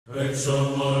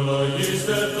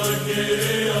Εξομολογήστε τον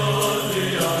Κύριο,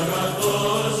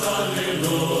 διαγατός,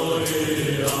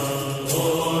 αλληλούια,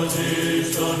 ότι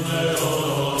στον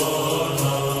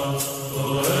αιώνα, το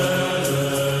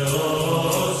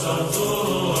έλεος αυτού,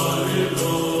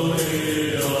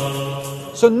 αλληλούια.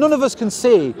 So none of us can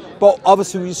say, but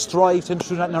obviously we strive to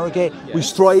enter that narrow gate. Yes. We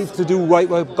strive to do right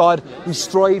with God. We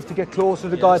strive to get closer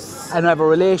to God and have a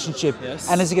relationship. Yes.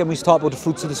 And as again, we talk about the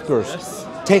fruits of the Spirit. Yes.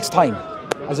 Takes time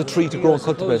as a tree to grow and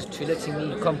cultivate. To letting me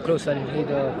come closer and lead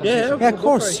the Yeah, Yeah, of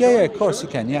course. Yeah, of course you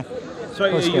can. Yeah. So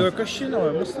course, you're yeah. a Christian or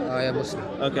a Muslim? I am Muslim.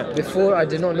 Okay. Before, I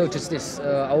did not notice this.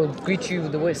 I will greet you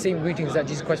with the same greetings that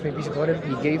Jesus Christ, may peace upon him,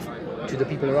 he gave to the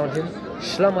people around him.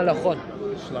 Shalom alaikum.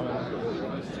 Shalom.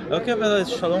 Okay, but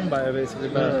it's shalom by basically.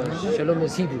 But Shalom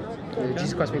is Hebrew.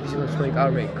 Jesus Christ, may peace upon him, spoke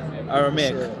Aramaic.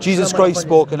 Aramaic. Jesus Shalom Christ alaikum.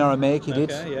 spoke in Aramaic. He did.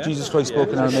 Okay, yeah. Jesus Christ spoke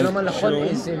in Shalom Aramaic.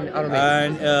 alaikum is in Aramaic.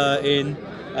 And in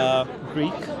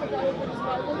Greek.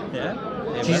 Yeah.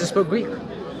 Amen. Jesus spoke Greek.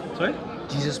 Sorry?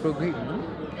 Jesus spoke Greek.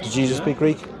 Did Jesus speak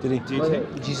Greek? Did he? Do you think?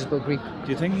 Jesus spoke Greek. Do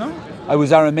you think no? I was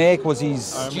Aramaic. Was his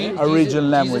Aramaic? original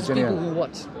language? Jesus' people who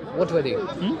what? What were they?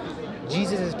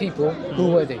 Jesus' people, who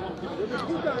were they?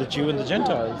 The Jew and the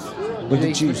Gentiles. With the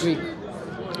They speak Jews. Greek.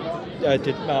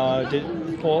 Did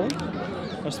Paul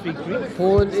speak Greek?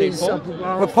 Paul Saint is Paul?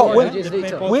 around But Paul, 400 years when-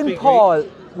 later. Paul When speak Paul,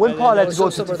 when And Paul then had to go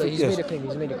So to brother, he's yes. made a claim.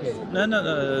 He's made a claim.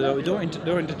 No. Don't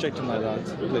interject him like that,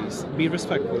 please. Be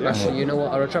respectful. Yeah? Actually, you know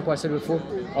what? I retract what I said before.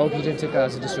 I hope you didn't take that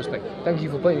as a disrespect. Thank you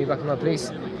for putting me back in my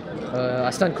place. I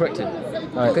stand corrected.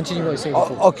 Right. Continue what you're saying Oh,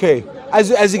 before. okay.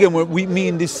 As again, we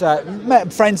mean this.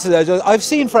 Francis, I've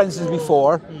seen Francis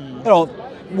before. You know,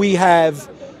 we have.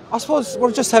 I suppose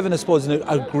we're just having, an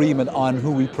agreement on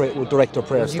who we pray, will direct our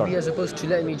prayers. Would you be as opposed to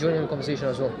letting me join in the conversation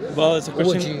as well? Well, it's a What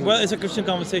would Christian. you- Well, it's a Christian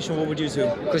conversation. What would you do?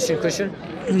 Christian?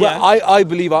 Well, I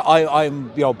believe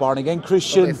I'm born again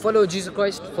Christian. Okay, follow Jesus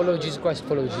Christ, follow Jesus Christ,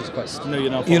 follow Jesus Christ. No,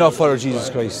 you're not. You know, follow Jesus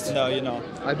Christ. No, you're not.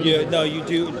 I believe- No, you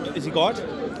do. Is he God?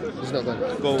 He's not going.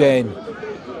 Go. Then,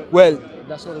 well,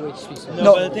 That's not the way to speak. Sir.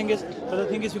 No. But the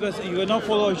thing is, because you are not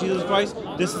following Jesus Christ,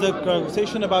 this is a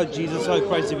conversation about Jesus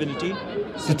Christ's divinity.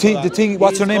 the thing.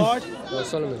 What's her name? God.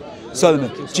 Solomon.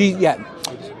 Solomon. Yeah.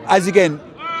 As again,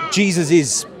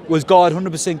 Jesus was God,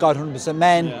 100% God, 100%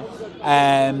 man.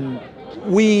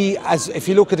 If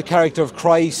you look at the character of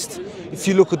Christ, if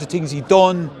you look at the things he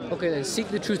done, Okay, then seek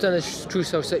the truth, and the truth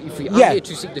shall set you free. Yeah. I'm here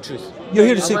to seek the truth. you're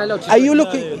here to Am see. I allowed to Are you speak? No,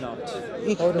 looking? you're not.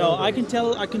 Hold on, No, hold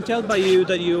on. I can tell by you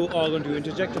that you are going to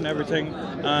interject and everything.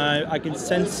 I can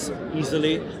sense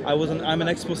easily. I'm an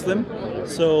ex-Muslim,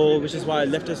 so which is why I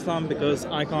left Islam, because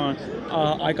I can't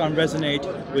resonate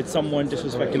with someone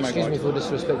disrespecting my Excuse God. me for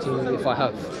disrespecting you if I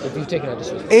have. If you've taken that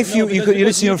disrespect. If you because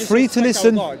listen, you're free to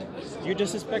disrespect listen. our God. You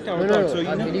disrespect our No, God, no, so no. you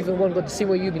I know. believe in one God, the same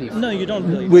way you believe. No, you don't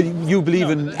believe. Well, you believe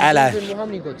in You Allah. believe in how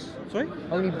many gods? Sorry?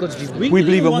 How many gods do you believe? We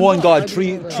believe in one God,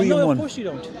 three No, in No, of one, course you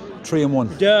don't. 3 in 1.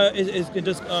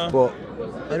 But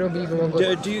I don't believe in one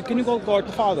God. Can you call God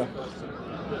the Father?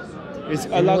 Is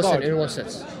In Allah what sense? God? In what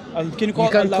sense? Can you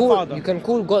call Allah Father? You can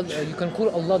call God. You can call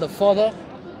Allah the Father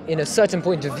in a certain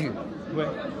point of view. Where?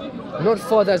 Not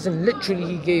Father as in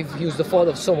literally he was the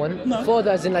father of someone. No.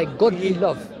 Father as in like godly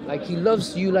love. Like he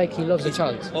loves you like he loves a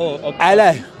child. Oh, okay.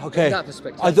 Allah, okay. In that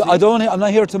perspective. I'm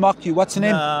not here to mock you. What's the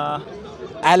name?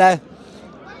 Allah,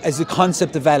 as the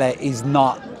concept of Allah, is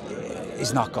not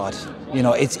God. You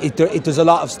know, there's a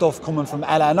lot of stuff coming from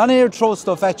Allah, and I'm here to throw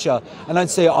stuff at you, and I'd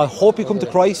say I hope you come to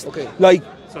Christ. Okay. Like,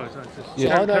 Sorry. So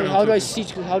how do I seek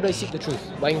the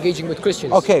truth? By engaging with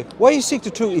Christians. okay, why you seek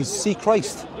the truth is seek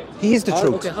Christ. He is the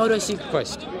truth. Okay, how do I seek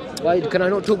Christ? Why can I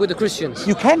not talk with the Christians?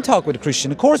 You can talk with a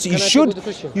Christian, of course. You Can I talk should. with a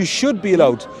Christian? You should be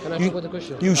allowed. Can I You- talk with the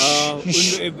Christian? You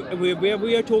sh-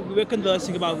 We're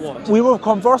conversing about what? We were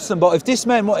conversing, but if this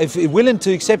man, if he's willing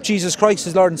to accept Jesus Christ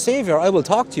as Lord and Savior, I will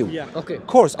talk to you. Yeah. Okay. Of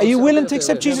course. Are you Okay, willing okay, to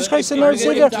accept okay, Jesus okay. Christ as Lord and If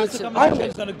Savior? that's the I'm- conversation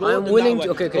is gonna go I'm then willing that to-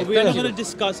 way. okay, okay, But we are not thank you. going to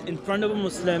discuss in front of a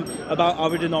Muslim about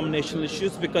our denominational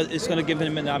issues, because it's going to give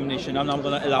him an damnation, and I'm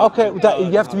going to allow. Okay,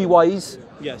 you have to be wise.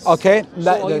 Yes. Okay,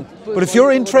 but if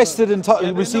you're interested in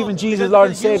but receiving no, Jesus because Lord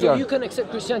and you- So Savior, you can accept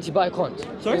Christianity, but I can't.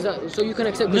 Sorry? So you can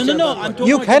accept No, Christianity. no. but I I'm can't. talking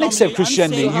you about can accept denomination.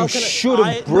 Christianity. I'm saying, You how can should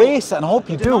I- embrace it, and I hope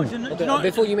you do. Okay,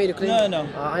 before you made a claim, No.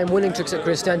 I'm willing to accept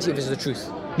Christianity if it's the truth.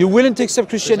 You're willing to accept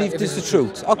Christianity if this is the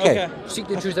truth. Okay. Seek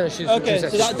the truth and choose the Okay,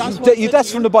 truth. so that's what I said That's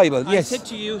to from you. the Bible, I yes. said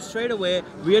to you straight away,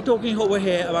 we are talking over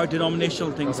here about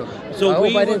denominational things. Okay. So I hope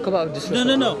we I didn't were- come out with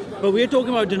disrespect. No. But we are talking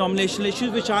about denominational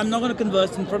issues, which I'm not going to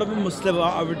converse in front of a Muslim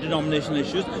about our denominational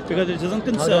issues because it doesn't How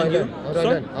do I concern you. learn? How do I Sorry?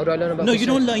 learn? How do I learn about No, you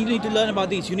don't Christianity? learn. You need to learn about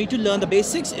these. You need to learn the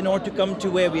basics in order to come to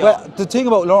where we are. Well, the thing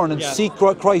about learning, Yeah. seek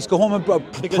Christ, go home and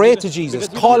Because pray you- to Jesus,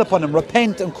 because you- call upon Him,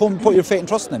 repent, and come put your faith and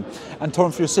trust in Him, and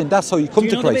turn from your sin. That's how you come Do you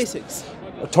to know the Christ. basics?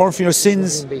 Turn from your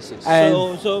sins. What do you mean basics? And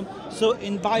So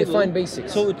in Bible. Define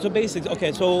basics. So basics.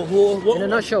 Okay. So In a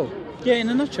nutshell, Yeah, in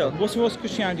a nutshell, what's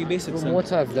Christianity basics? from then?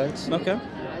 what I've learned, Okay.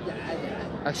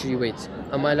 actually, wait,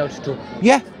 am I allowed to talk?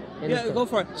 yeah. Yeah, go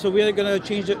for it. So we are gonna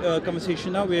change the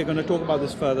conversation now. We are gonna talk about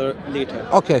this further later.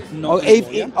 Okay. Not Oh,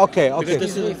 before, yeah? okay. Because Okay.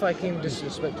 this Even if I came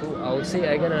disrespectful, I would say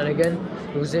it again and again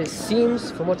because it seems,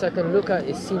 from what I can look at,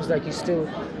 it seems like you still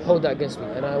hold that against me,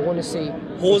 and I want to say,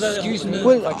 Hold that- excuse me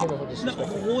Well, if I came off No,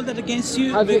 disrespectful. hold that against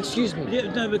you. Have you Be- excused me?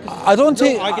 Yeah, no, because I don't no,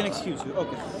 think- I can excuse you.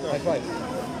 Okay. High five.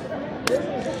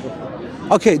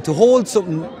 Okay, to hold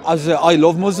something as I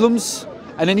love Muslims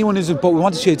and anyone who's, but we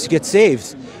want to get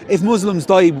saved. If Muslims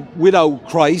die without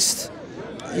Christ,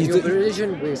 In your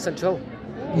religion, we're sent home.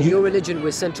 In your religion,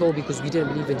 we're sent home because we didn't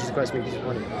believe in Jesus Christ, maybe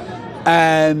upon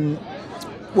him.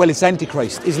 well, it's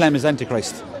Antichrist. Islam is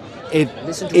Antichrist.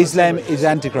 Listen to Islam us, is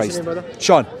Antichrist. What's your name, brother?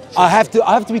 Sean, I have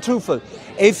to be truthful.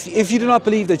 If you do not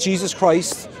believe that Jesus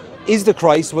Christ is the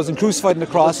Christ, wasn't crucified on the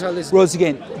cross, tell this- rose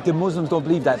again, the Muslims don't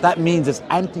believe that. That means it's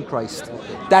Antichrist.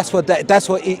 That's what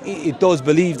it does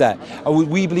believe that. And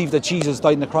we believe that Jesus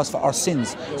died on the cross for our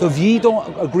sins. So if you don't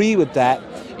agree with that,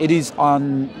 it is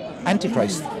on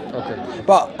Antichrist. Okay.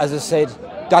 But as I said,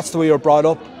 that's the way you're brought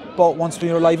up. But once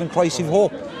you're alive in Christ, you've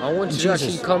hope. I want In you to actually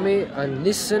Jesus. come here and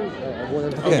listen. The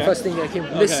Okay. first thing I came,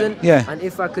 listen. Yeah. And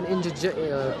if I can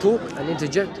talk and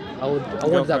interject, I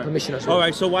want that permission as well. All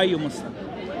right. So why are you Muslim?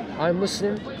 I'm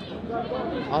Muslim.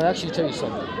 I'll actually tell you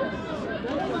something.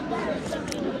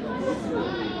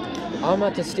 I'm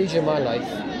at a stage in my life.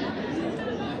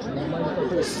 Do you mind if I put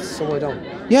this somewhere down?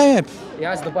 Yeah. It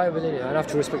has the Bible in it. I have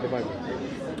to respect the Bible.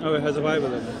 Oh, it has a Bible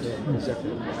in it. Yeah,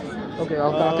 exactly. Okay, I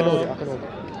can hold it. I can hold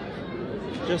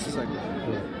it. Just a second.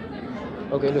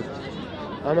 Okay, look.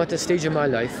 I'm at a stage in my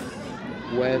life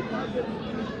where.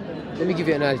 Let me give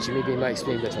you an analogy. Maybe it might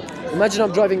explain better. Imagine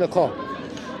I'm driving a car.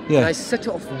 And I Yeah. set it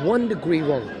off 1 degree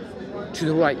wrong to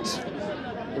the right.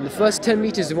 In the first 10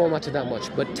 meters, it won't matter that much.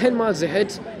 But 10 miles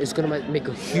ahead, it's going to make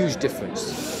a huge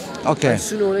difference. Okay. And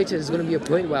sooner or later, there's going to be a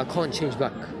point where I can't change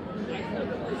back.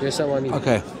 You understand what I mean?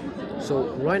 Okay. So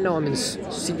right now, I'm in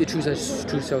seek the truth and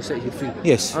truth shall set you free.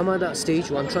 Yes. I'm at that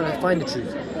stage where I'm trying to find the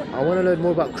truth. I want to learn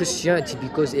more about Christianity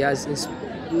because it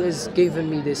has given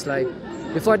me this, like,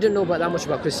 before I didn't know about that much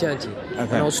about Christianity. Okay.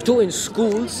 And I was taught in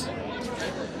schools.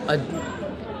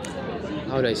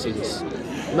 How do I say this?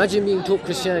 Imagine being taught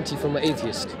Christianity from an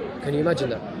atheist. Can you imagine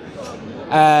that?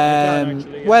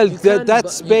 Well, You can,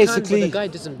 that's but basically. the guy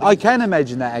doesn't I believe can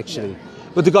imagine that actually,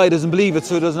 but the guy doesn't believe it,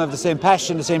 so he doesn't have the same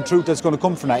passion, the same truth that's going to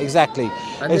come from that. Exactly.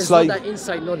 And It's there's like not that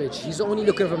inside knowledge. He's only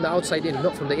looking from the outside in,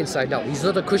 not from the inside out. He's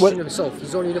not a Christian Well, himself.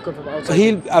 He's only looking from the outside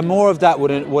in. more of that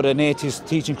would an atheist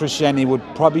teaching Christianity would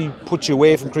probably put you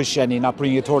away from Christianity, not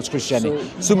bring you towards Christianity.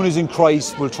 So- Someone who's in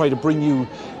Christ will try to bring you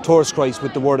towards Christ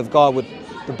with the Word of God, with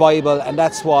the Bible, and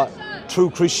that's what true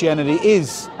Christianity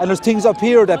is. And there's things up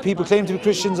here that people claim to be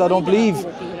Christians I don't believe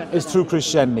is true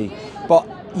Christianity. But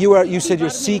you said you're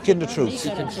seeking the truth.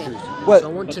 Seeking truth. Well- So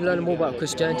I want to learn more about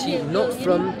Christianity, not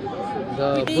from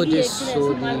the Buddhists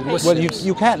or the Muslims. Well,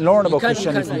 you can't learn about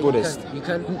Christianity from yeah, Buddhists. You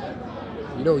can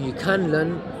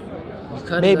learn. You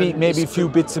can Maybe learn maybe a this few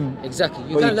from- bits and Exactly.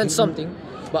 You but can learn something,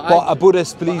 but But a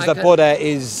Buddhist believes I that can- Buddha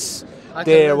is I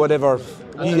can there, learn- whatever.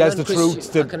 I He can has learn the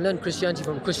truth. I can learn Christianity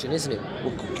from a Christian, isn't it?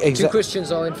 Two Exactly.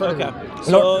 Christians are in front Okay. of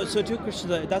me. So two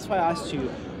questions. That's why I asked you.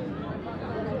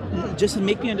 Just to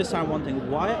make me understand one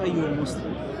thing. Why are you a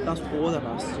Muslim? That's all that I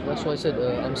asked you. That's why I said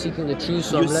I'm seeking the truth.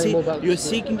 So You're I'm learning more about. you're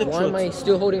seeking the why truth. am I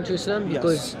still holding to Islam? Yes.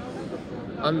 Because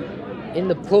I'm in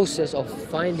the process of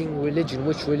finding religion.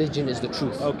 Which religion is the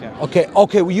truth? Okay.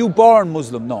 Okay. Were you born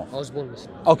Muslim? No. I was born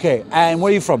Muslim. Okay. And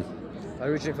where are you from? I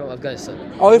originally from Afghanistan.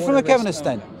 Oh, you're Born from and raised-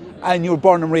 Afghanistan. And you were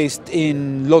born and raised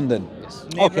in London. Yes.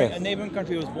 Okay. A neighboring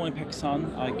country. I was born in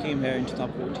Pakistan. I came here in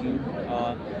 2014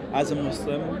 as a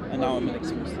Muslim, and now I'm an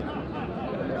ex-Muslim.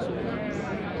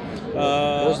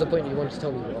 What was the point you wanted to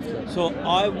tell me after that? So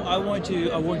I want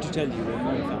to tell you one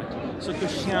more fact. So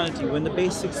Christianity, when the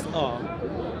basics are,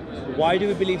 why do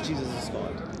we believe Jesus is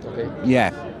God? Okay.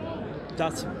 Yeah.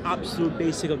 That's absolute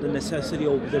basic of the necessity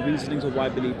of the reasonings of why I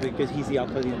believe, because he's the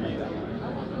Alpha and the Omega.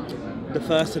 the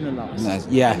first and the last. Nice,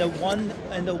 yeah.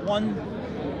 And the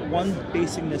one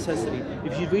basic necessity.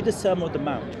 If you read the Sermon on the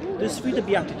Mount, just read the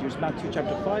Beatitudes, Matthew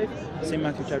chapter 5, St.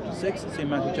 Matthew chapter 6, St.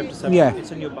 Matthew chapter 7. Yeah.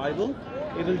 It's in your Bible.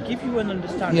 It will give you an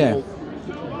understanding Yeah.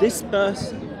 of this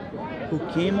person who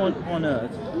came on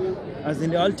earth as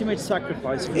in the ultimate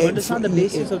sacrifice. If you understand the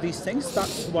basics of these things,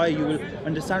 that's why you will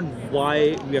understand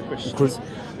why we are Christians.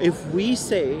 If we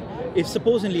say, if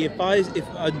supposedly, if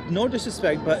no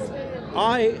disrespect, but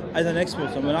I, as an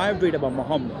ex-Muslim, when I read about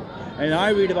Muhammad, and I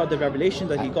read about the revelation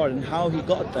that he got and how he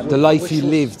got them. The life he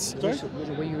lived. Sorry?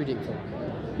 Where are you reading from?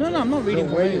 No, I'm not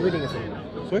reading. Where are you reading it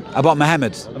from? Sorry? About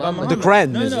Muhammad. About The Muhammad. Quran,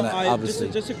 No, isn't it? I, Obviously.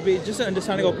 just an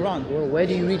understanding of Quran. Well, where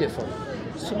do you read it from?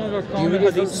 Sunnah.com, Do you read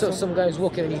it from Hadith, some guy's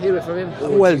walking and you hear it from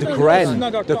him? Well, the No, Quran. no,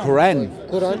 The no, Quran.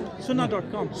 Quran?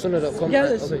 Sunnah.com. Sunnah.com? Yeah,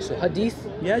 it's- Okay, so hadith?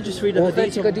 Yeah, just read the hadith.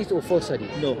 Authentic hadith or false hadith?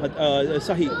 No,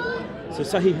 Sahih. So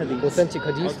Sahih hadith. Authentic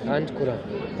hadith and Quran.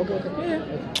 Okay. Yeah.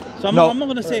 So I'm No. not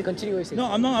going to say. continue what you're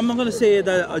saying. No, I'm not going to say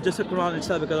that just the Quran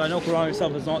itself, because I know Quran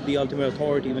itself is not the ultimate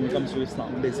authority when it comes to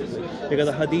Islam, basically. Because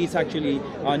the hadiths actually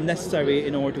are necessary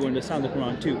in order to understand the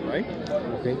Quran too, right?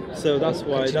 Okay. So that's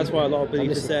why a lot of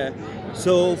belief is there.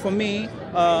 So for me,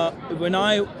 when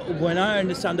I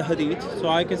understand the hadith, so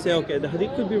I can say, okay, the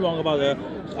hadith could be wrong about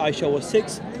Aisha was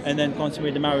 6 and then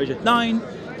consummated the marriage at 9.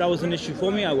 That was an issue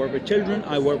for me. I work with children.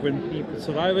 I work with people,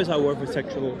 survivors. I work with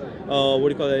sexual. What do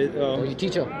you call it? Are you a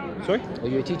teacher? Sorry. Are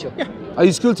you a teacher? Yeah. Are you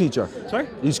a school teacher? Sorry.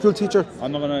 Are you a school teacher?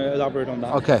 I'm not going to elaborate on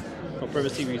that. Okay. For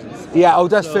privacy reasons. Yeah, oh,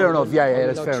 that's So- fair enough. Yeah, Are you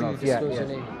that's allowed fair to enough. Yeah, disclose your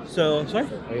yeah. name? So sorry.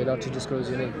 Are you allowed to disclose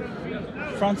your name?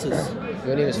 Francis.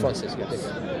 Your name is Francis.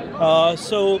 Okay.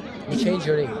 So. You change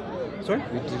your name. Sorry.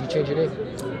 Did you change your name?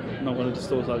 I'm not going to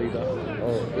disclose that either.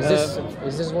 Oh,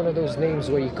 is this one of those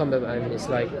names where you come up and it's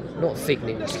like not fake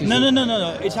name? Excuse No, me.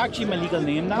 no. It's actually my legal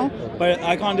name now, but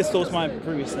I can't disclose my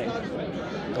previous name.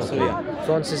 So yeah.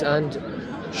 Francis and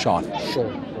Sean.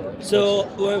 Sean. So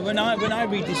when I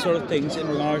read these sort of things in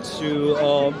regards to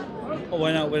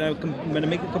when I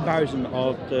make a comparison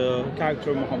of the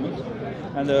character of Muhammad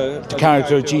and the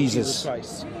character of Jesus.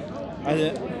 Christ,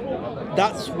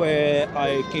 that's where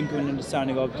I came to an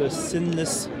understanding of the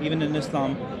sinless. Even in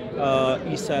Islam,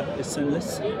 Isa is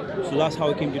sinless. So that's how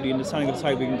I came to the understanding of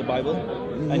reading the Bible,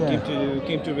 and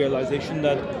came to realization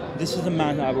that this is the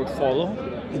man I would follow.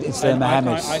 It's And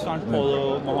Muhammad. I can't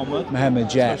follow Muhammad.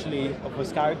 Muhammad, yeah. Especially of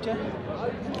his character.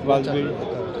 What Well,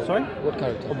 character? sorry? What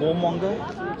character? A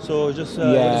warmonger. So just Yeah.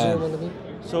 What does your name mean?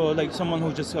 so like someone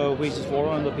who just wages war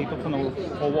on the people for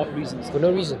what reasons? For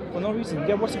no reason. For no reason.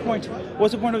 Yeah. What's the point?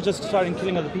 What's the point of just starting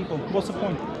killing other people? What's the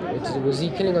point? Was he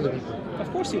killing other people? Of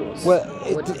course he was. Well,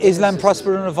 What- Islam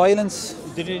prospered in violence.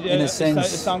 Did it, in a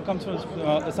sense. Islam comes from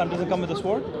Islam doesn't come with a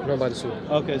sword. Not by the sword.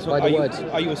 Okay. So By the words.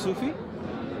 are you a Sufi?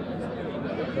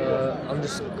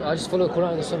 I just follow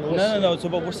Quran and Sunnah. No. So,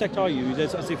 but what sect are you?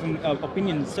 There's different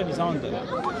opinion studies, aren't there?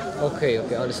 Okay, I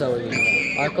understand what you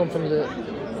mean. I come from the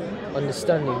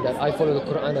understanding that I follow the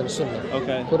Quran and Sunnah.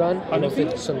 Okay. Quran and Hanafi?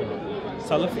 authentic Sunnah.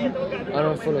 Salafi? I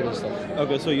don't follow this stuff.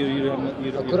 Okay. So you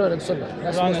don't. Quran and Sunnah.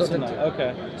 That's Quran most and authentic. Sunnah.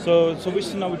 Okay. So which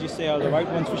Sunnah would you say are the right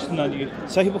ones? Which Sunnah do you?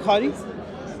 Sahih Bukhari?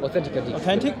 Authentic hadith.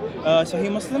 Authentic?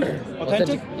 Sahih Muslim?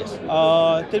 Authentic? Yes.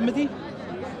 Tirmidhi?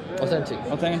 Authentic.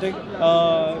 Authentic?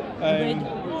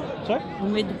 Sorry?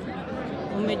 Umid.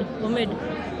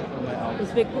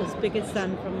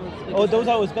 Uzbekistan from Uzbekistan. Oh, those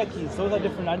are Uzbekis. Those are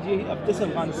different. This is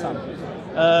Afghanistan.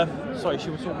 Sorry, she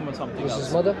was talking about something Was else.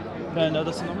 his mother? No,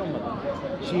 that's not my mother.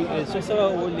 She is just an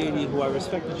old lady who I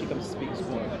respect when she comes to speak to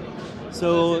me.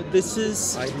 So this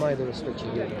is. I admire the respect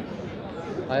you gave me.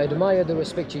 I admire the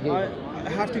respect you gave me. I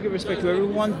have to give respect to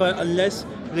everyone, but unless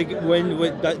when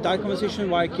that conversation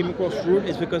why I came across rude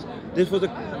is because this was a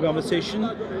conversation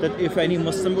that if any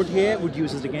Muslim would hear would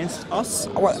use it against us.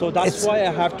 Well, So that's it's- why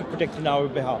I have to protect it on our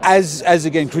behalf. As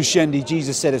again, Christianity,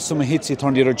 Jesus said, if someone hits you,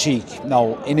 turn the other cheek.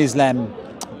 Now, in Islam,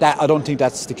 that I don't think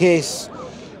that's the case.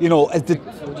 You know, as the,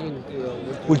 What do you,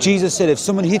 well, Jesus said, if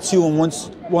someone hits you on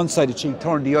one side of the cheek,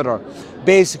 turn the other.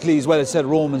 Basically, as well as said,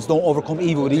 Romans, don't overcome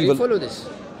evil with do you evil. follow this?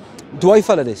 Do I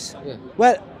follow this? Yeah.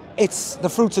 Well, it's the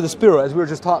fruits of the spirit, as we were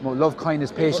just talking about: love,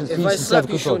 kindness, patience, If peace, I and slap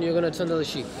you, self-control. Sean, you're gonna turn the other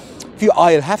cheek. If you,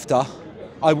 I'll have to.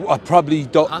 I probably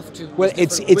don't. Have to. Well,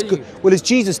 It's it's different. good. Will you? Well, it's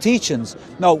Jesus' teachings.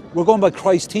 Now we're going by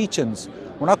Christ's teachings.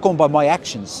 We're not going by my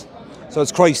actions. So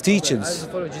it's Christ's As teachings. a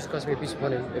follower of Jesus Christ, may peace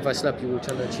upon him. If I slap you, we'll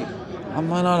turn the cheek.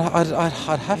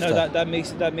 I'd have No, to. that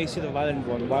makes you the violent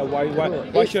one. Why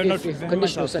If- should I not if defend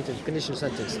conditional myself?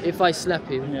 sentence. If I slap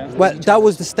him, Yeah. Well, that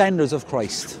was the standards of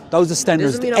Christ. That was the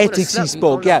standards, Doesn't the mean I'm gonna ethics he slap you,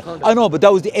 spoke. calm Yeah, down. I know, but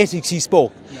that was the ethics he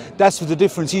spoke. That's what the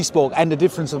difference he spoke, and the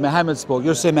difference of Muhammad spoke.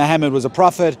 You're saying Muhammad was a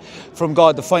prophet from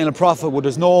God, the final prophet. Well,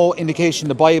 there's no indication in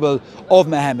the Bible of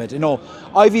Muhammad. You know,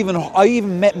 I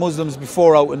even met Muslims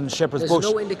before out in Shepherd's there's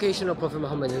Bush. no indication of Prophet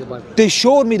Muhammad in the Bible. They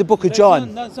showed me the book of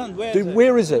John. That's not where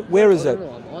Where is it? Where is I it?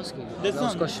 don't know, I'm asking you. That's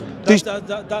Last not.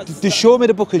 question. They show me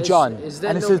the book of Is- John, is there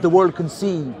and it no- says the world can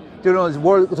see. You know, the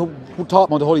world we're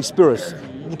talking about the Holy Spirit.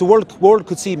 The world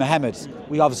could see Muhammad.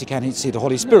 We obviously can't see the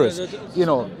Holy Spirit. You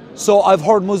know, so I've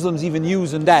heard Muslims even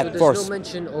using So that there's verse. no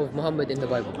mention of Muhammad in the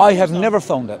Bible. I have never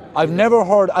found it. I've never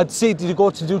heard. I'd say, did you go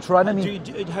to Deuteronomy?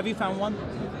 Have you found one?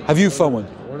 Have you found one?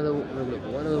 One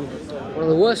of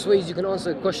the worst ways you can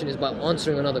answer a question is by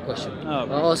answering another question. Oh.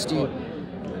 I asked you,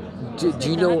 do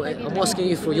you know? I'm asking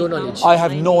you for your knowledge. I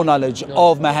have no knowledge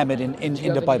of Muhammad in Do you the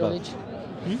have any Bible. knowledge?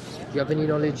 Do you have any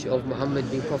knowledge of Muhammad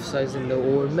being prophesied in the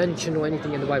or mentioned or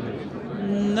anything in the Bible?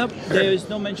 Nope. There is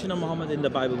no mention of Muhammad in the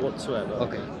Bible whatsoever.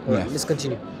 Okay. All right, Yeah. let's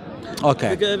continue.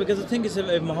 Okay. Because the thing is,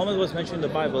 if Muhammad was mentioned in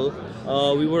the Bible,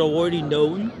 we would have already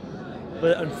known.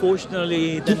 But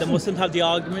unfortunately, then the Muslims have the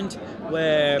argument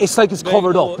where It's like it's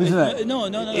covered up, isn't it? No.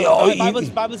 Yeah, oh,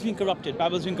 Bible's been corrupted.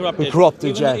 Bible's been corrupted.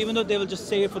 Corrupted, yeah. Even though they will just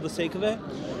say it for the sake of it,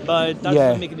 but that Yeah.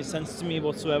 doesn't make any sense to me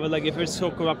whatsoever. Like if it's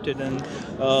so corrupted,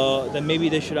 then maybe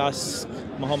they should ask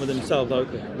Muhammad himself, like,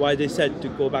 why they said to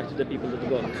go back to the people of the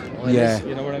book. Yeah.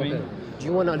 You know what I mean? Okay. Do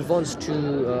you want to advance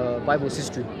to Bible's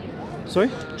history? Sorry.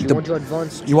 Do you want to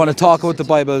advance? You want to talk about the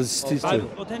Bible's history?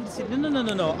 Authenticity? No.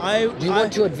 Do you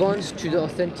want to advance to the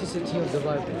authenticity of the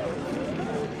Bible?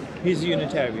 He's a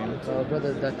Unitarian.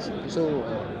 Brother, that's so.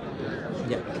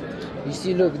 Yeah. You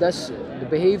see, look, that's the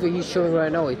behavior he's showing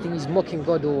right now. I think he's mocking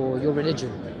God or your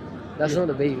religion. That's not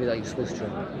the behavior that you're supposed to.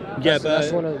 Yeah,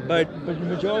 That's one of- but the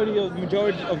majority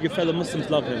of your fellow Muslims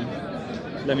love him.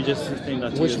 Let me just explain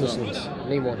that to Which you. as well. Muslims?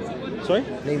 Name one. Sorry?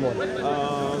 Name one.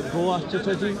 Go ask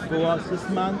Chachaji, go ask this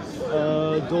man,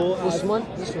 go ask... This one?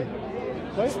 This one.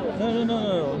 Sorry?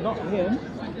 No, not him.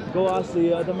 Go ask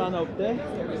the other man up there.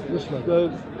 Which one?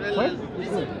 Go... Sorry?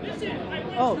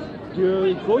 Oh,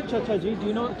 you go Chachaji, do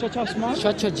you know Chacha Usman?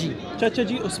 Chachaji.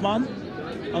 Chachaji Usman?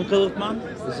 Uncle Uthman?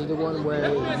 Is he the one where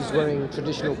he's wearing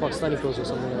traditional Pakistani clothes or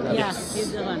something like that? Yeah,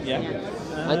 he's the one. Yeah.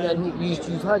 And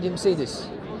you've heard him say this.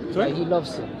 Sorry? Like he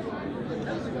loves him.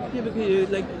 Yeah, because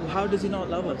like, how does he not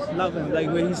love us? Love him, like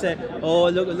when he said, "Oh,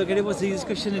 look at it, what these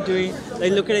Christians are doing."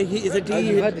 Like, look at it. Is it Have he?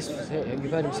 you heard this?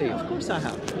 You've heard him say it. Of course I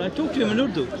have. And I talked to him in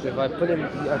Urdu. So if I put him,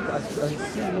 I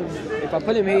see him. If I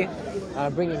put him here, and I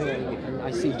bring him here, and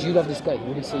I say, "Do you love this guy?"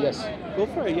 Would he say yes? Go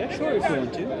for it. Yeah, sure. If you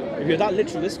want to. If you're that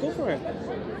literalist, go for it.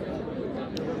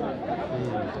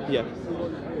 Yeah.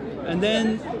 And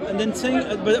then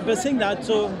saying, but saying that,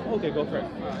 so okay, go for it.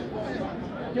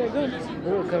 Yeah, go ahead.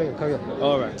 No, carry on.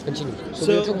 All right. Continue. So, So-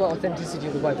 we're talking about authenticity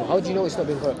of the Bible. How do you know it's not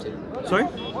been corrupted? Sorry.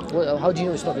 Well, how do you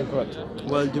know it's not been corrupted?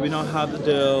 Well, do we not have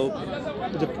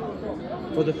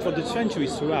for the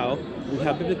centuries throughout? We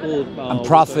have biblical And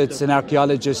prophets and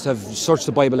archaeologists have searched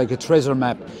the Bible like a treasure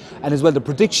map, and as well the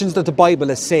predictions that the Bible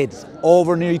has said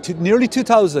over nearly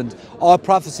 2,000 all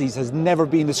prophecies has never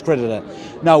been discredited.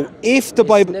 Now, if the It's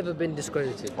Bible, never been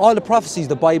discredited. all the prophecies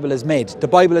the Bible has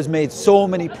made so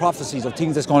many prophecies of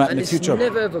things that's going to happen And in the it's future.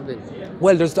 never ever been.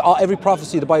 Well, there's every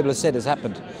prophecy the Bible has said has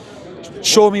happened.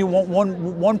 Show me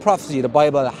one prophecy the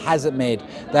Bible hasn't made.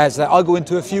 I'll go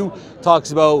into a few.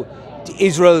 Talks about the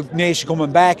Israel nation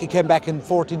coming back. It came back in May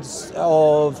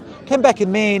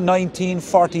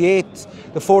 1948.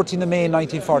 The 14th of May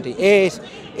 1948.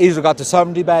 Israel got the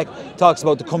sovereignty back. Talks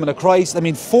about the coming of Christ. I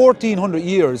mean, 1400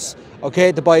 years.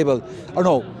 Okay, the Bible,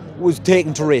 was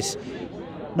taken to writ.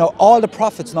 Now, all the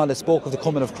prophets and all that spoke of the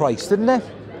coming of Christ, didn't they?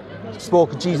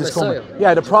 Spoke of Jesus coming. Messiah.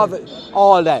 Yeah, the prophet,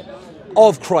 all that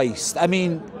of Christ. I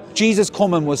mean, Jesus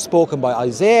coming was spoken by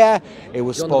Isaiah. It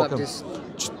was John the spoken. Baptist.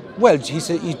 Well, he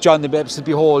said, John the Baptist said,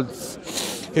 "Behold,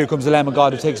 here comes the Lamb of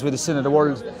God who takes away the sin of the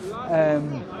world."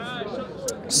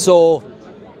 So,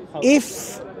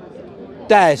 if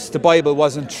the Bible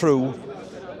wasn't true,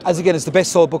 as again, it's the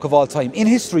best sold book of all time in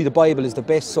history. The Bible is the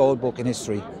best sold book in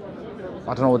history.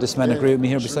 I don't know what this man agree with me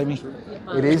here beside me.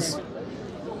 It is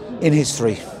in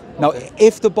history. Now,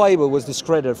 if the Bible was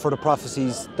discredited for the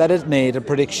prophecies that it made and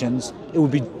predictions, it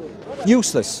would be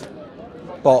useless.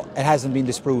 But it hasn't been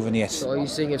disproven yet. So are you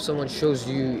saying if someone shows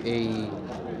you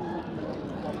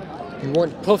you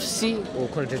want prophecy or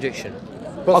contradiction?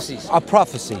 Prophecies. A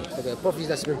prophecy. Okay, prophecies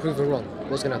that's been proven wrong.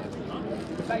 What's gonna happen?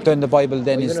 then the Bible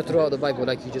then You're is... going to throw out the Bible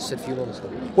like you just said a few moments ago.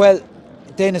 Well,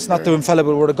 then it's not the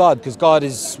infallible word of God,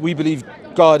 because we believe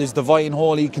God is divine,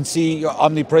 holy, can see,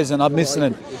 omnipresent,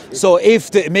 omniscient. So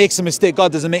if it makes a mistake,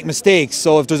 God doesn't make mistakes.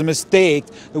 So if there's a mistake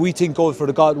that we think goes for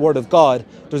the word of God,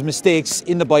 there's mistakes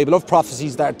in the Bible of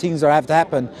prophecies that things that have to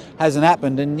happen, hasn't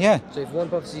happened, and yeah. So if one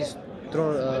prophecy is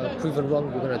proven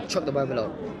wrong, we're going to chuck the Bible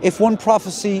out. If one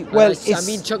prophecy, I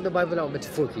mean chuck the Bible out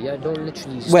metaphorically, yeah? Don't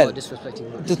literally start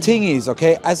disrespecting it. The thing is,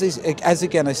 okay, as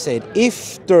again I said,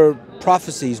 if the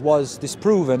prophecies was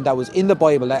disproven that was in the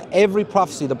Bible, that every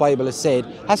prophecy the Bible has said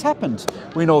has happened.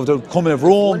 We know the coming of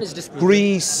Rome,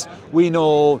 Greece, we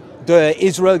know the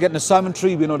Israel getting a salmon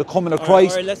tree, we know the coming of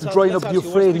Christ, the drying up the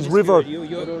Euphrates River. No,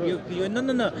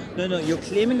 you're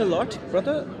claiming a lot,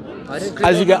 brother.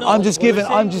 I'm just giving.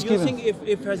 You're saying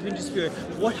if has been disputed,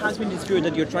 what has been disputed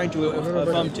that you're trying to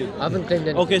affirm to? I haven't claimed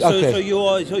anything. Okay, so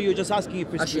you're just asking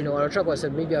if it's actually no. I tried what I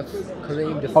said. Maybe I've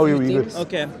claimed a few things.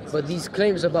 Okay. But these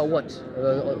claims about what?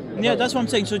 Yeah, that's what I'm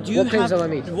saying. So do you what claims have I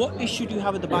made? What issue do you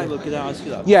have with the Bible? Can I ask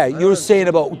you that? Yeah, you're saying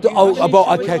about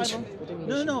a catch.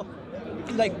 No.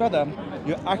 Like, brother,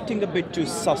 you're acting a bit too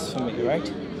sus for me,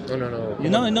 right? No.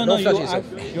 No.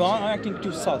 You are acting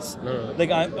too sus. No.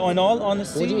 Like, on all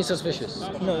honesty. What do you mean suspicious?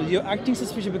 No, you're acting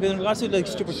suspicious because in regards to like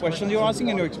stupid questions you're asking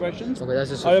and your expressions okay, that's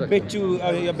just are a bit too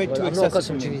excessive. I'm not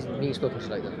accustomed to being spoken to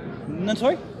like that. No,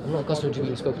 sorry. I'm not accustomed to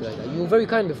being spoken like that. You were very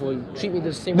kind before. You treat me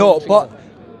the same. No, way but.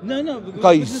 No,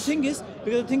 Guys. because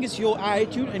the thing is your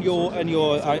attitude and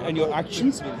your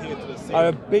actions are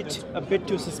a bit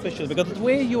too suspicious, because the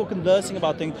way you're conversing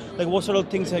about things, like what sort of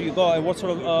things have you got and what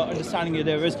sort of understanding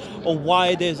there is, or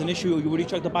why there's an issue, you would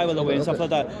chuck the Bible away and stuff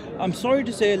like that. I'm sorry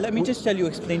to say, let me just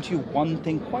explain to you one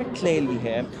thing quite clearly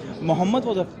here. Muhammad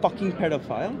was a fucking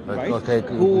pedophile, right? Okay,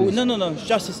 No,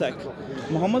 just a sec.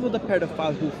 Muhammad was a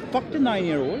pedophile who fucked a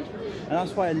 9-year-old, and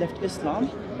that's why I left Islam,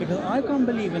 because I can't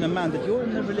believe in a man that you're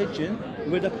in a religion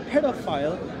with a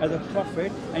pedophile as a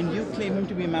prophet and you claim him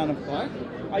to be a man of God.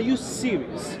 Are you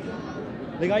serious?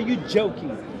 Like, are you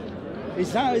joking?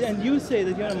 Is that, and you say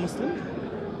that you're a Muslim?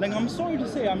 Like, I'm sorry to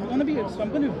say, I'm gonna be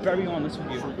very honest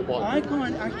with you. I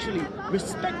can't actually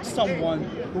respect someone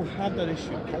who had that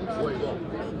issue. No,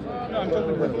 I'm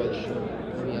talking about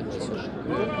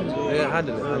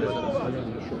handle it.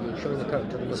 You're showing the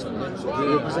character of the Muslim.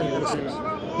 You're representing the Muslims.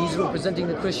 He's representing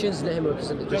the Christians. Let him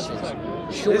represent the Christians.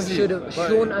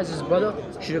 Sean as his brother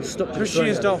should have stopped.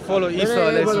 Christians don't follow Isa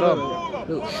alayhi salam.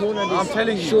 Look, Sean I'm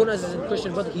telling you. Sean as his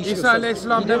Christian brother, he should Isa alayhi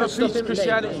salam never preached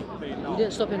Christianity. He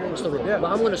didn't stop him. Yeah.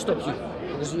 But I'm going to stop you.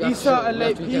 Isa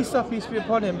alayhi peace be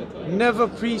upon him, never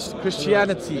preached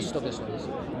Christianity. Stop this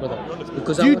brother.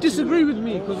 Because do you disagree with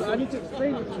me? Because I need to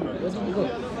explain it to you. Where did you go?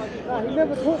 No, he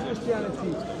never taught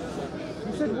Christianity.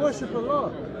 He said worship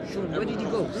Allah. Sure, where did he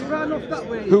go? He ran off that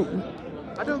way.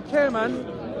 I don't care, man.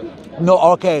 No,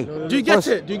 okay. Do you get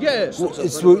it? Do you get it?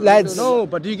 It's lads. No,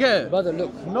 but do you get it? Brother,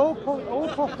 look. All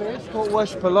prophets taught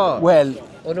worship Allah. Well,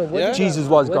 no, Jesus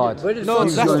was God. No,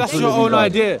 that's your own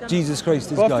idea. Jesus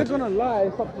Christ is but God. if they're gonna lie,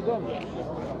 it's up to them.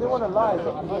 If they wanna lie, it's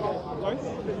up to them.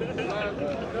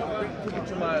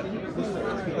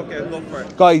 Okay, go for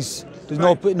it. Guys, there's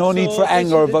no need for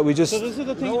anger, but we just... So this is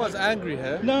the thing. No one's angry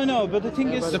here. No, but the thing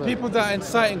is... The people that are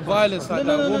inciting violence like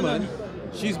that woman,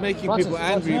 she's making people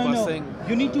angry by saying...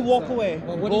 You need to walk away.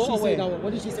 What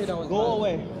did she say that was? Go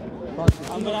away.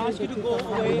 I'm going to ask you to go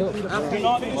away. Do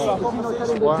not interrupt.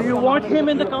 Do you want him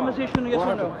in the conversation, yes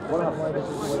or no?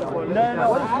 No.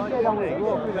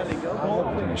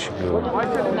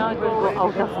 Now it will go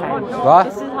out of hand. What?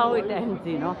 This is how it ends,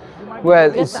 you know.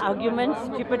 Well, Just arguments,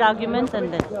 stupid arguments,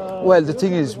 and then. Well, the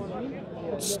thing is,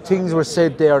 things were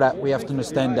said there that we have to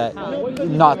understand that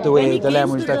not the way the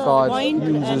language that God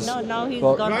uses. Now he's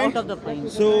gone out of the point.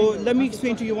 So let me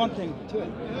explain to you one thing.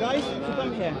 Guys,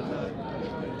 come here.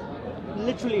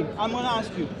 Literally, I'm going to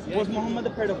ask you, was Muhammad a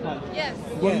pedophile? Yes.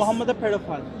 Was Muhammad a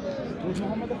pedophile? Was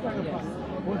Muhammad a pedophile?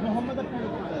 Was Muhammad a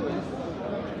pedophile?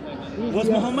 Was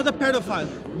Muhammad a pedophile?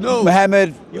 No.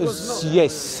 Muhammad was,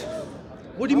 yes.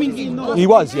 What do you mean He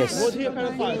was, yes. Was he a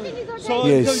pedophile? So,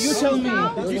 Yes. so you tell me.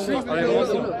 Did you say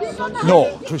No,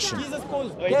 Christian.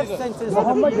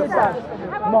 Muhammad did that.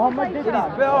 Muhammad did that.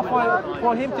 It's better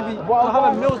for him to have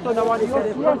a millstone around his head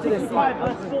and come to the sea.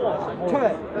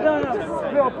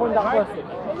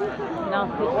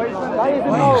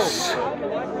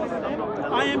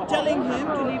 I am telling him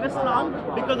to leave Islam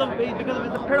because of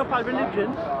the pedophile religion,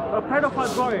 a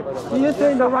pedophile boy. He is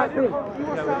saying the right thing.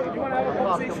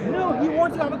 No, he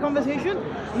wants to have a conversation.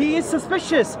 He is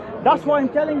suspicious. That's why I'm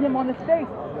telling him on his face.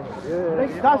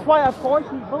 That's why I fought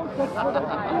people.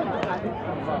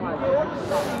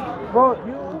 Bro,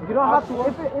 you don't have to.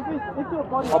 If your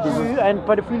body and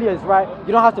pedophilia is right,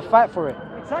 you don't have to fight for it.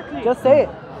 Exactly. Just say it.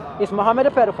 Is Muhammad a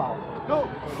pedophile? No.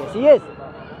 Yes, he is.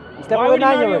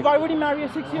 Why would he marry a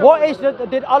 6-year-old? What age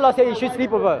did Allah say you should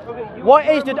sleep with her? What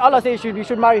age did Allah say you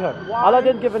should marry her? Allah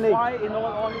didn't give an age. Why, in all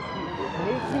honesty,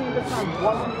 makes me understand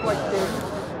what people like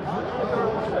this.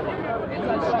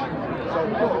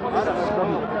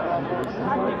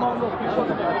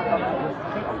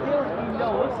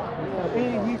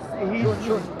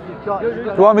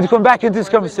 Do you want me to come back into this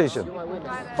conversation?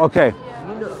 Okay.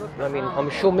 I mean, I'm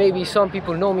sure maybe some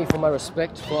people know me for my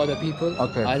respect for other people.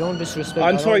 Okay. I don't disrespect.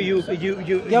 I'm I sorry, don't-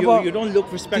 you don't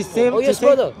look respectful. Oh yes,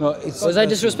 brother. No, it's Was I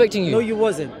disrespecting you? No, you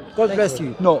wasn't. God bless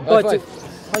you. no. But High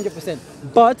 100%.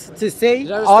 But to say,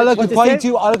 Did I All I respect can to point say-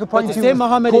 to, all I can point to to say is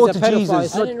Muhammad go is a to pedophile, Jesus,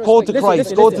 it's not- go to Listen, Christ,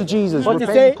 listen, go listen. to Jesus, But to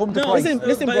repent, say- come to no, Christ.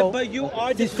 listen, bro. But you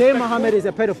are To say Muhammad is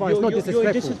a pedophile is not You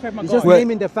disrespectful. disrespect my It's just God.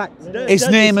 naming the fact. It's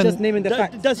naming. just naming the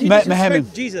fact. Does he Muhammad.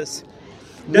 disrespect Jesus?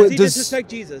 Well, Does he does- disrespect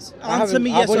Jesus? haven't- Answer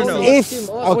me I've yes or only no. seen- If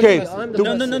okay,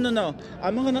 No.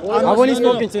 I'm not gonna. I've only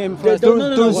spoken to him for No.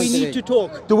 We Does- need to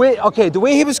talk. the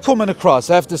way he was coming across,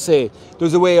 I have to say, there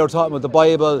was a way you were talking about the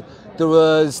Bible. There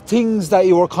was things that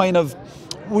you were kind of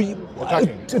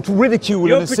to ridicule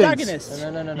You're in a a protagonist.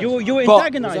 sense. No. You're But-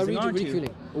 antagonizing, aren't you? ridiculing?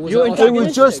 You're It was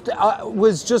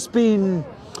antagonistic. just being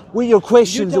with your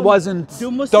questions. You It wasn't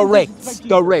do Muslims direct. disrespect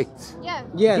Direct.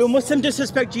 Yes. Do Muslims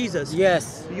disrespect Jesus?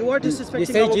 Yes. You are disrespecting You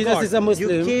say our Jesus God. is a Muslim,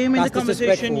 You came in the that's conversation.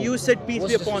 disrespectful. You said peace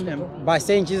be upon him. By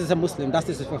saying Jesus is a Muslim, that's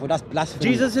disrespectful. That's blasphemy.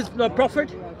 Jesus is a prophet.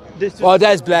 Oh,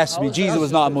 that's blasphemy. Jesus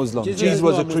was not a Muslim. Jesus Jesus is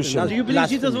was not a a Muslim. Christian. Do you believe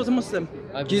Blasphemy. Jesus was a Muslim?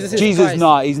 Jesus is Jesus Christ.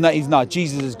 not. He's not.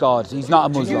 Jesus is God. He's not a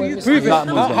Muslim. you He's Prove it. not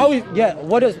a Muslim. How is, yeah,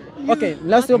 what is, okay,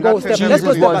 let's go Jesus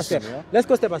step by was- step. Let's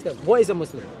go step by step. What is a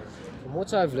Muslim? From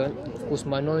what I've learned, of course,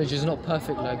 my knowledge is not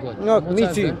perfect like God. No, From what me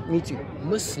I've too, learned, me too.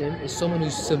 Muslim is someone who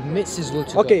submits his will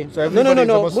to Okay, God. So no. everybody is a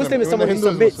Muslim. Muslim is Even someone the who Hindu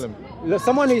is submits. Muslim. Look,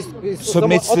 someone is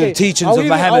Submits to the teachings I will of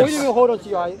even- Muhammad. I will even hold on to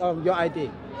your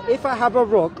idea. If I have a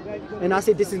rock and I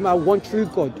say this is my one true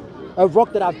God, a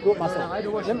rock that I've built myself.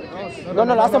 No,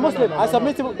 that's a Muslim. I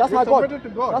submit to. That's my God. submitted to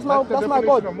God. That's my That's the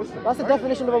God. definition of Muslim. That's the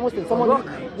definition of a Muslim.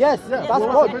 Someone. Yes, that's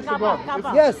God. submits to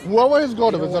God. Yes. Whoever is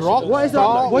God, if it's a rock, What is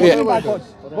star, that? What do you mean by whatever God? it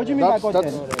is. What do you mean by God then?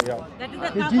 yeah. That is the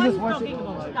Did Kaaba Jesus he's worship? talking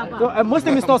about. Kaaba. So a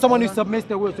Muslim is not someone who submits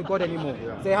their will to God anymore.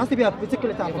 So it has to be a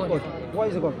particular type of God. What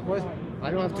is a God? What is,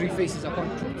 I don't have three faces. I can't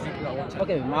talk to people at one time.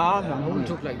 okay, I won't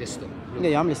talk like this though. Look,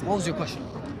 yeah, I'm What listening. was your question?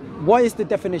 What is the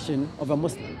definition of a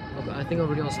Muslim? Okay, I think I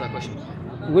already answered that question.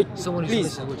 Which, Someone who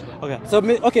please, submits his will to God. Okay.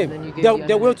 submit. Okay, And then you gave their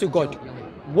the will to animal. God.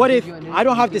 What if I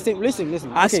don't have the same? Listen.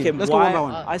 Ask Okay, him let's go why. one by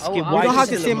one. Ask I- him I- why. We don't he's have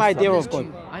the still a same Muslim. idea of Listen God. to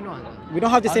you. I know that. We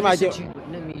don't have the same I'll idea. listen to you,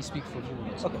 but let me speak for a few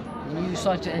minutes. When you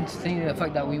start to entertain the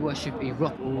fact that we worship a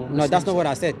rock or No, that's not what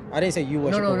I said. I didn't say you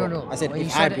worship. a rock. No. I said When you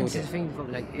if I started build it. entertaining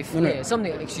from like if No. yeah,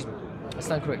 something, excuse me, I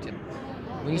stand corrected.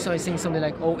 When you started saying something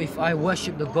like, oh, if I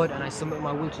worship the God and I submit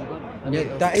my will to God, Yeah,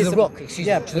 that to is the rock, excuse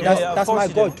yeah, me, to but the that's, rock. of that's course my you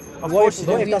do. God. Of What course if,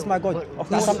 you what do. if that's my God? Of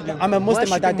That's course, I'm a Muslim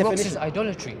by that worshipping rocks definition. is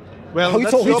idolatry. Well, Who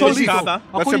that's told- your who told belief. you? That's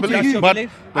your According to belief. you. But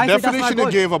belief. the I said that's my definition you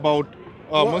God. gave about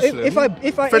a Well, Muslim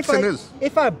fits in his.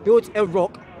 if I built a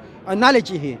rock,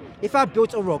 analogy here. If I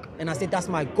built a rock and I say that's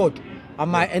my God,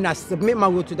 and I submit my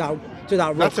will to that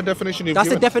rock. That's the definition you've That's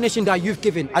given. the definition that you've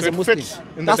given as So a it Muslim. fits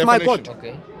in the That's my God.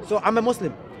 definition. Okay. So I'm a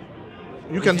Muslim.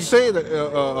 You can say that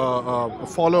a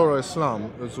follower of Islam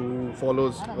is who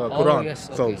follows Quran. yes,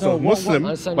 So, okay. so No, what- Muslim,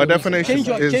 what- by definition,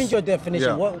 Change your definition.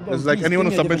 Yeah, What- it's like please anyone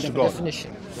who give me a submits to different God.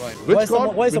 Definition. Right. Which What is a-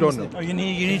 God? what is We a don't Muslim? know. Oh, you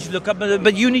need to look up,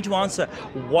 but you need to answer.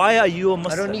 Why are you a I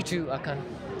Muslim? don't need to. I can.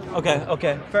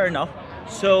 Okay, fair enough.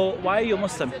 So why are you a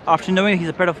Muslim? After knowing he's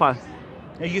a pedophile,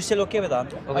 are you still okay with that?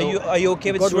 Are you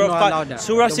okay with God will Surah not allow 5, that.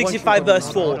 Surah The 65 one-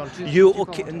 verse Hold 4? on, two- You two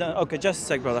okay? No, okay, just a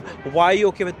sec, brother. Why are you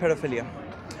okay with pedophilia?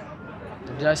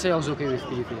 Did I say I was okay with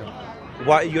pedophilia?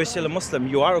 Why you're still a Muslim?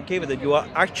 You are okay with it. You are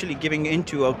actually giving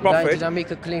into a Did prophet. I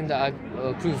make a claim that I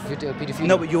approve pedophilia?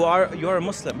 No, but you are a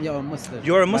Muslim. You're a Muslim.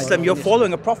 You're a Muslim. You're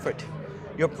following a prophet.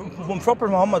 Prophet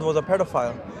Muhammad was a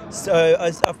pedophile.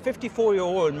 As a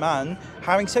 54-year-old man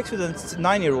having sex with a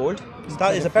 9-year-old,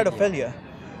 that is a pedophilia.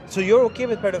 So you're okay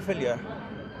with pedophilia.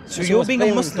 So she you're was being a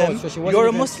playing with Muslim, dolls, so she wasn't you're a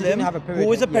even- she Muslim didn't have a period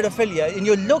who is a yet. pedophilia. In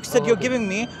your looks that you're giving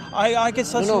me, I can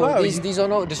suss you No, out. these are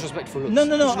not disrespectful looks.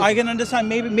 No, I can understand.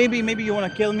 Maybe you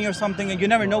want to kill me or something, and you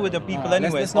never know with the people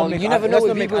anyway. let's not Oh, make- you never know let's with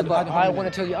not make people, ad but I hominem. want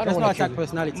to tell you, I Let's don't not want to attack kill you.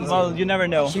 personalities. Well, you never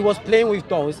know. She was playing with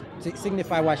dolls to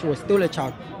signify why she was still a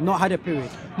child, not had a period.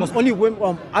 Because only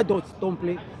women, adults don't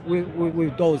play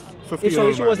with dolls. If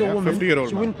 50-year-old she was a man, yeah? woman, 50-year-old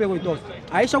she man. wouldn't play with dolls.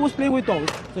 Aisha was playing with dolls,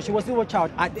 so she was still a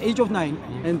child at the age of 9,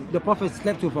 and the Prophet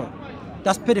slept with her.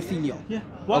 That's pedophilia. Yeah.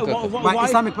 By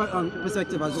Islamic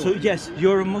perspective as well. So yes,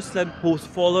 you're a Muslim who's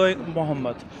following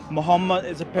Muhammad. Muhammad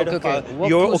is a pedophile. What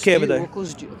You're caused okay you- with that? What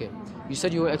caused you? Okay, you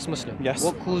said you were ex-Muslim. Yes.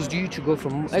 What caused you to go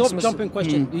from Stop ex-Muslim? jumping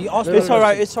question. You asked It's me a all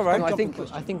right. question. It's all right. No,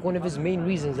 I think one of his main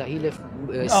reasons that he left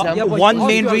Islam. yeah, but One you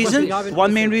main asked me a reason. question, you haven't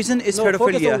One main listened. reason is No, focus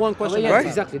on pedophilia. one question. yeah, right?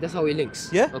 exactly. That's how it links.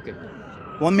 Yeah. Okay.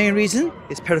 One main reason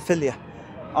is pedophilia.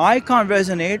 I can't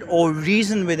resonate or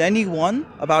reason with anyone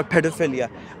about pedophilia.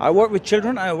 I work with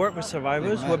children, I work with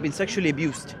survivors who have been sexually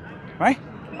abused, right?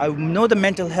 I know the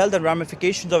mental health and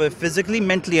ramifications of it physically,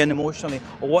 mentally, and emotionally,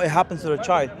 or what happens to a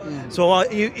child. So,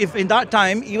 if in that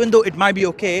time, even though it might be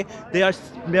okay,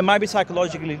 they might be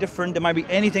psychologically different, there might be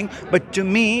anything. But to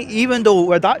me, even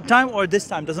though at that time or this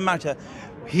time, doesn't matter.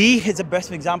 He is the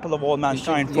best example of all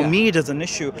mankind. For yeah. me, it is an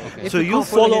issue. If So you you can't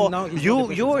follow follow, him now, he's not the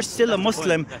best you're still a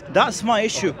Muslim. That's my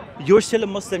issue. You're still a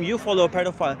Muslim. You follow a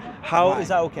pedophile. How is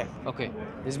that okay? Okay.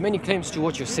 There's many claims to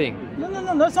what you're saying.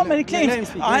 No. That's not many claims.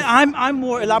 claims. I'm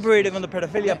more elaborative on the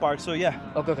pedophilia part. So yeah,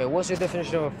 Okay. What's your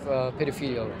definition of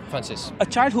pedophilia, Francis? a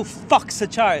child who fucks a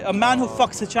child, a man who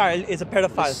fucks a child, is a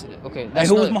pedophile. Okay. And That's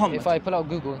who is not- Muhammad? If I pull out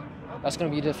Google, that's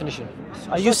going to be the definition.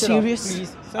 Are you Search it up, serious?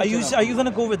 please. Are you Search it up. gonna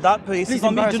go with that place? Please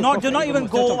On me? embarrass Do the not Prophet even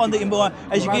Muhammad. go on the Embarrass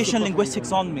the education Prophet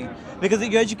linguistics on me, because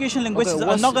your education linguistics are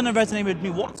what's- not gonna resonate with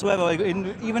me whatsoever.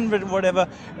 Even with whatever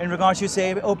in regards you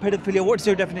say, oh, pedophilia. What's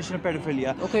your definition of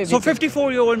pedophilia? Okay, So because-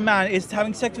 54-year-old man is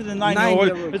having sex with a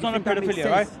 9-year-old. It's not a pedophilia,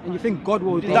 right? And you think God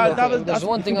will do That- that? was- There's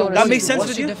one thing I that want to makes sense What's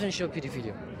with your you? definition of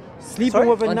pedophilia? Sleeping Sorry?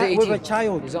 with Under 18. with a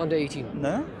child. Is it under 18?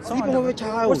 No. Sleeping with a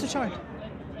child. What's the child?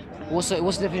 What's the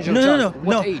definition No, of no, child? no,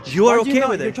 What no. age? You are Why do okay not-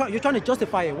 with you're it. You're trying to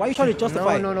justify it. Why are you trying to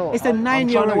justify it? no. It's a I'm trying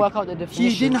to 9-year-old. work out the She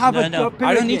definition. didn't have No, no. a period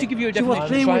I don't need yet. to give you a She was definition.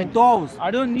 playing I'm with dolls.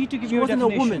 I don't need to give She you a wasn't a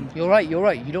definition. woman. You're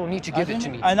right. You don't need to give it to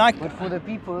me. And I- But for the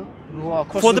people who are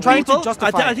For the trying to people,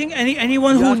 justify I it. think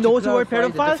anyone You who have to knows the word clarify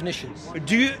the pedophile, definitions.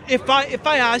 do you? If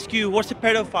I ask you what's a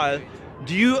pedophile,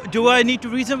 do I need to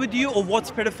reason with you, or what's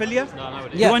pedophilia?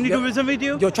 Yeah, do I need to you're- reason with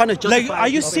you? you're trying to Like, justify are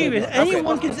it. you Okay, serious? okay.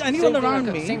 Anyone anyone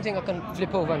around me? Same thing I can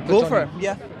flip over and Go put for on it. you.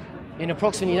 Yeah. In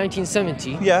approximately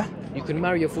 1970, Yeah. you can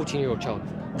marry a 14-year-old child.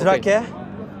 Did I Okay. care?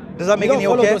 Does that We make don't any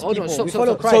follow okay? those Hold on, people. stop, We stop,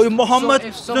 follow stop. Christ. So Muhammad, So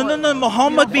if someone- no,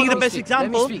 Muhammad Yeah, being the hold on, best speak.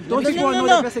 example. Let me speak. Don't Let you me want to speak.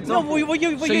 know the best No, example? what So you're you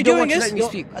don't doing want to is let me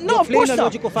speak? no, You're of playing course a not.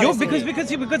 logical You're fallacy.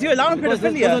 because you're allowing Because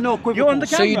there's pedophilia. no You're on the equivocal.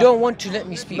 So you camera. don't want to let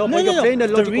me speak? No, but you're playing a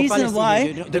The logical reason fallacy. why,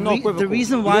 You're the not equivocal.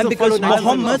 reason He why, doesn't because follow nine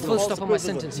Muhammad, Full stop on my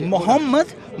sentence here.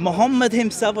 Muhammad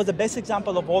himself was the best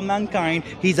example of all mankind.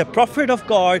 He's a prophet of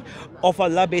God, of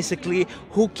Allah, basically,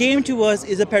 who came to us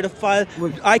is a pedophile.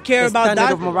 With I care his about standard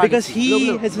that of morality. because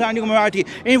he Look. has standing of morality.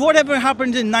 And whatever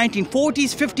happened in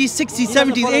 1940s, 50s, 60s, He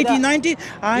doesn't 70s, follow 80s, that. 90s,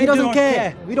 I He do doesn't not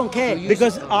care. We don't care.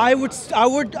 Because I would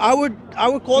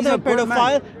call He's them a a good man.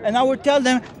 pedophile, and I would tell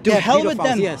them to They're hell with pedophiles,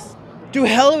 them. yes. To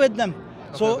hell with them.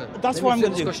 So Okay. that's Let what me I'm flip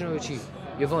going this to do. question over to you.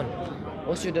 Yvonne,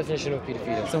 what's your definition of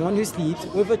pedophilia? Someone who sleeps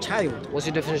with a child. What's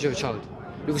your definition of a child?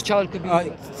 Because child could be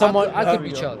someone- I could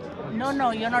be child.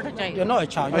 No, you're not a child. You're not a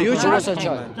child. Are you a You're child? What's a not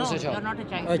child? No, What's a you're child? not a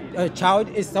child. A child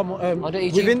is someone Under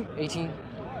 18? within. 18?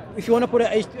 If you want to put an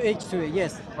age to it,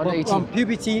 yes. Under But, 18.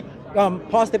 Puberty,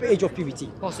 past the age of puberty.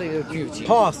 What's the puberty?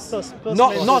 Past.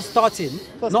 Not starting.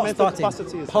 Not mental starting.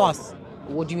 capacity is Past.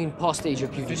 What do you mean past the age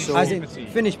of puberty? So, As in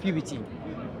finish puberty.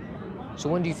 so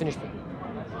when do you finish puberty?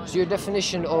 So your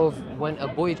definition of when a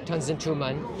boy turns into a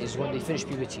man is when they finish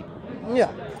puberty. Yeah.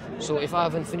 So if I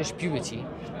haven't finished puberty,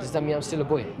 does that mean I'm still a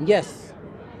boy? Yes.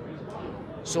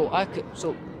 So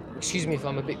excuse me if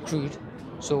I'm a bit crude.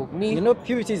 So me, You know,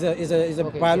 puberty is a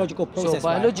okay, biological okay. process. So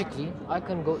right? biologically, I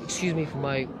can go. Excuse me for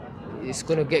my. It's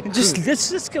gonna get crude.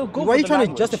 Let's go. Why are for you the trying to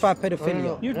language. justify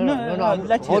pedophilia? You- no, no, no, no, I'm-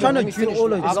 let hold You're on, trying let to me do finish.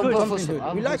 all of this. I'm Don't going jump first. into it.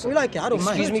 I'm We going like first. it. I don't mind.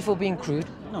 Excuse me for being crude.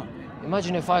 No.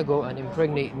 Imagine if I go and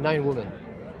impregnate 9 women,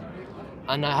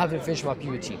 and I haven't finished my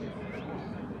puberty.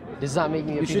 Does that make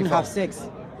me a You shouldn't pedophile? have sex.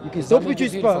 You can Does still that make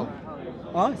produce you sperm.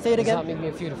 Huh? Say it Does that again. make me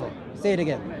a pedophile? Say it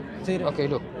again. Say it. Okay,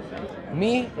 look.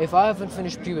 Me, if I haven't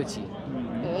finished puberty,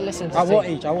 let's entertain. At what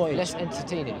age? At what age? Let's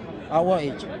entertain it. At what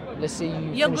age? Let's say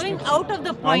you. You're finish going puberty. out of the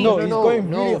I point. know. No, He's no, going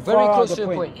no, really very far out close of to the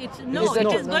the point. point. It's It's no, not.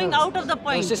 it is going out of the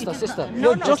point. sister, It is sister. not-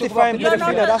 You're no, justifying You're not.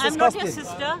 pedophilia. That's I'm not your disgusting.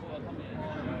 sister.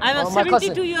 I'm a Oh, my cousin.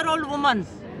 72-year-old woman.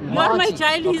 My You're my auntie.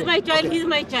 child. He's Okay, my child. okay. He's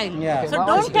my child. Yeah. So my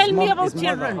don't auntie tell is me mother- about is mother.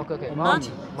 children. Okay, Huh? my auntie,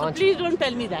 my So auntie. please don't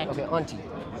tell me that. Okay, auntie.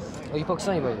 Are you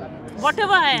Pakistani by the way?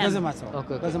 Whatever I am. Doesn't matter.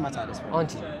 Okay. Doesn't matter at this point.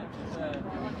 Auntie.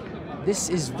 This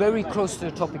is very close to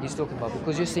the topic he's talking about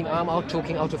because you're saying I'm out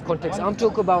talking out of context. I'm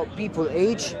talking about people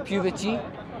age, puberty,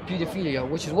 pedophilia,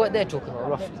 which is what they're talking about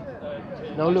roughly.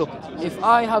 Now look, if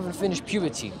I haven't finished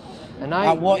puberty, and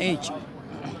At what age?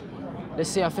 let's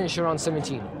say I finish around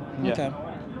 17, Okay.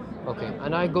 okay,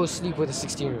 and I go sleep with a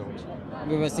 16-year-old.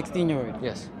 With a 16-year-old.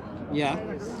 Yes, Yeah.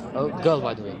 a girl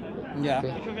by the way. Yeah.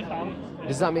 Okay.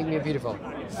 Does that make me a pedophile?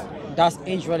 That's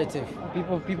age relative.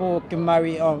 People can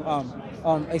marry a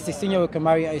 16-year-old can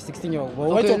marry a 16-year-old.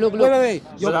 Well, Okay, look. Wait.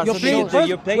 You're that's playing, the-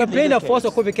 you're playing we're the playing a legal false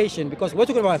case. equivocation because we're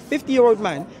talking about a 50-year-old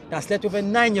man that slept with a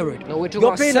 9-year-old. No, we're talking You're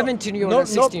about playing a- 17-year-old and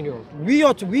 16-year-old. We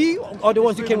are the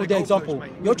ones who came with the example.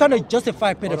 You're trying to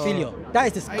justify pedophilia. That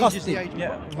is disgusting.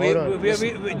 Yeah. Hold on.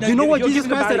 Do you know what Jesus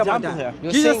Christ said about that?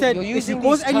 You're Jesus saying- said, you're if you using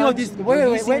cause these any of terms- these, you're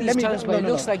wait, using let these me. terms, but it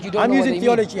looks like you don't I'm know what using they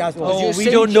theology mean. as well. Oh, You're we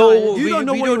saying don't know. child. You don't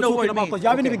know we what don't you're know talking what it about means. because you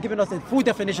haven't Okay. even given us a full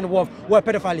definition of what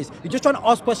a pedophile is. You're just trying to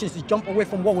ask questions to jump away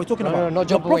from what we're talking No, about. no, not Your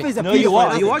jump prophet away. is a No, you pedophile. are.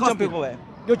 That's You are disgusting. jumping away.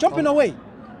 You're jumping away.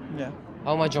 Yeah.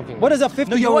 How am I jumping? What does a No,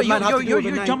 50-year-old man have to do you're, with a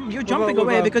you're, nine- jump, you're with a- jumping with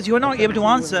away a- because you're not able to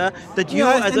answer that you,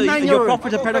 Yeah, it's as a a, your 9-year-old.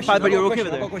 prophet, a pedophile, but you're okay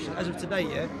with it. question. As of today,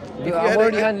 yeah. Yeah, I'm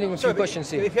already handling a few questions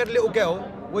here. If you had a little girl,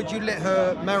 would you let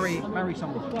her marry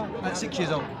someone at 6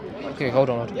 years old? Okay, hold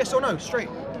on. Yes or no? Straight.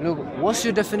 Look, what's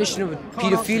your definition of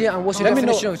pedophilia and what's your Let me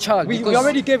definition know. of child? We Because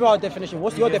already gave our definition.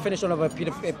 What's your definition of a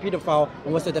pedophile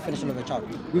and what's the definition of a child?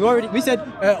 We said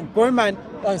a grown man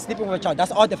sleeping with a child.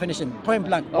 That's our definition. Point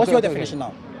blank. What's Okay, your okay, definition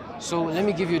now? So let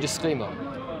me give you a disclaimer.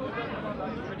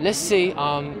 Let's say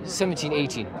I'm 17,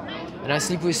 18 and I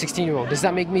sleep with a 16-year-old. Does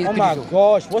that make me a Oh my pedophile?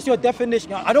 gosh, what's your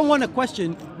definition? I don't want a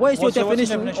question. What is What's your your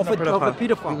definition, definition of a pedophile?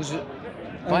 Because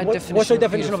And my what's your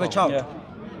definition of a pedophile- child? Yeah.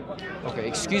 Okay,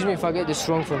 excuse me if I get this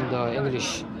wrong from the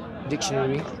English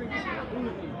dictionary.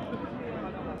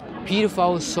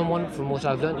 Pedophile is someone, from what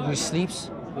I've learned, who sleeps.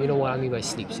 You know what I mean by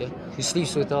sleeps, yeah? Who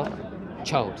sleeps with a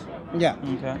child. Yeah.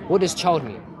 Okay. What does child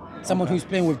mean? Someone who's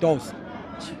playing with dolls.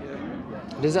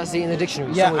 Does that say in the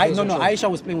dictionary? Yeah, Someone who plays with child?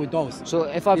 Aisha was playing with dolls. So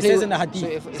if I It play says with, in the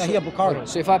hadith, Sahih Bukhari. hold on.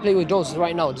 So if I play with dolls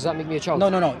right now, does that make me a child? No.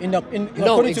 No,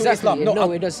 According to exactly. Islam,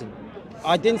 No, it doesn't.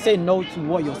 I didn't say no to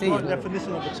what you're saying.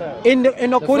 Definition of a child. In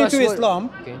according first to word- Islam,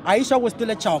 okay. Aisha was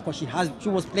still a child because she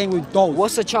was playing with dolls.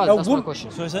 What's a child? A That's my wom- question.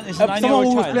 So it's a someone 9-year-old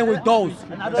who was child. playing with dolls.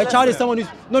 A child is someone who's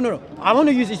no. I want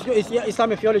to use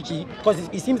Islamic theology because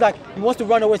it seems like he wants to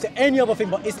run away to any other thing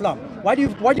but Islam. Why do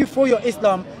you throw your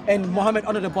Islam and Muhammad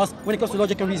under the bus when it comes to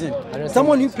logic and reason? don't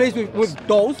Someone throw who plays with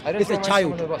dolls I don't is a throw myself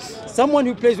child. under the bus. Someone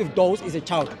who plays with dolls is a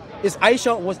child. Was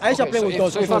Aisha Okay, playing with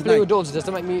dolls? so when if she I was play 9? with dolls, does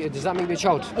that make me a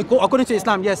child? According to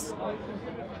Islam, yes.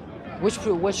 Which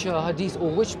hadith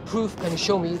or which proof can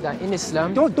show me that in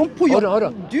Islam? Don't put your. Hold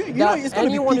on. Do you know That it's gonna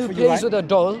be anyone peak who for plays you, right? with a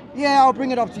doll Yeah, I'll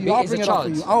bring it up to you. I'll is bring a it up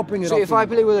child. for you. I'll bring it so up. if for I you.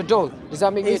 play with a doll, does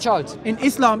that make me a child? In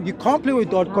Islam, you can't play with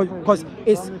doll because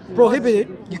it's prohibited.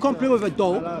 You can't play with a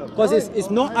doll because it's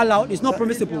not allowed. It's not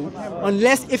permissible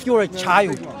unless if you're a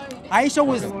child. Aisha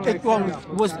was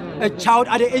a child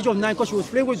at the age of 9 because she was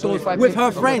playing with dolls if I with play-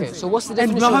 her friends. okay, so what's the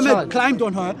and definition of Muhammad child? climbed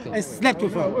on her and slept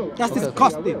with her. That's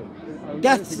disgusting.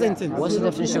 Death sentence. What's the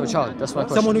definition of a child? That's my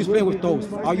question. Someone who's playing with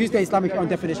dolls. I'll use the Islamic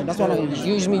definition. That's what I want to use.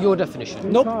 Use me your definition.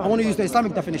 Nope, I want to use the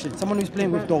Islamic definition. Someone who's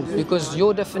playing with dolls. Because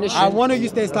your definition. I want to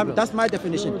use the Islamic. That's my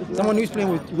definition. Someone who's playing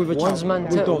with a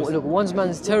child. With dolls. Look, one's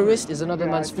man's terrorist is another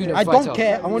man's freedom I fighter. don't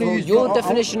care. I want to So use your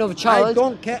definition of child. I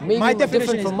don't care. Maybe My definition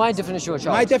different is from my definition of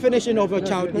child. My definition of a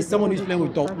child is someone who's playing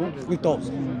with dolls.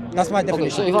 That's my Okay,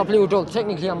 definition. so if I play with dolls,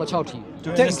 technically I'm a child to you.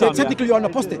 Technically, you're an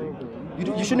apostate.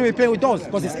 You shouldn't be playing with dolls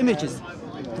because it's images.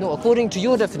 No, according to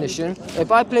your definition,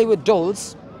 if I play with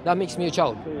dolls, that makes me a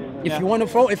child. If you want to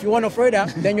throw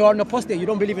that, then you're an apostate. You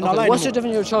don't believe in Allah Okay, what's your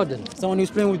anymore. definition of child then? Someone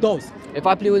who's playing with dolls. If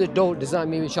I play with a doll, does that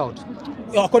make me a child?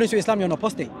 According to Islam, you're an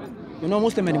apostate. You're not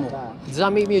Muslim anymore. Does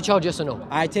that make me a child, yes or no?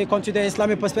 I take onto the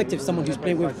Islamic perspective. Someone who's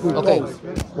playing with Okay, dolls.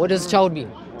 what does child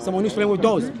mean? Someone who's playing with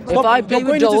dolls. If I play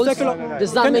with dolls,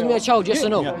 does that make me a child, yes or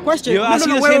no? Question. You're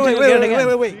asking the same thing again and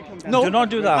again. Wait. No. Do not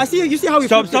do that. I see. You see how we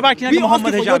Stop acting like We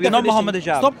Muhammad asking for your Hijab. You're not definition. Muhammad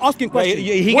Hijab. Stop asking questions.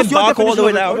 He What's can your bark all the definition way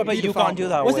of a down, but you pedophile? can't do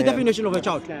that. What's the way. definition of a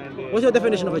child? What's your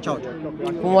definition of a child?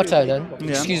 From what I learned, Yeah.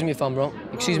 excuse me if I'm wrong,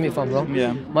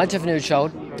 Yeah. my definition of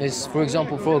child is, for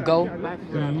example, for a girl,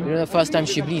 you know, the first time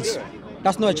she bleeds.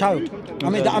 That's not a child.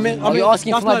 Are you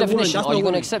asking that's for my not a woman, definition? that's Are not you a going to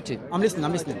woman. accept it? I'm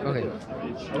listening. Okay.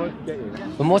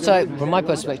 From my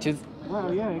perspective,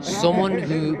 someone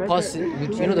who passes,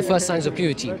 you know, the first signs of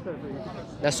puberty,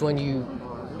 that's when you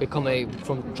become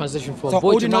transition from So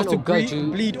boy old to man enough or to girl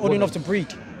to bleed, old woman. enough to breed.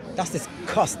 That's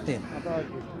disgusting.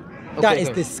 Okay, That is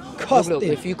okay. disgusting. Look,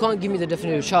 if you can't give me the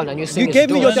definition of child and you're saying You it's gave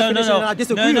me your dolls- definition and I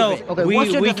disagree with it. Okay,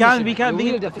 what's your we definition? can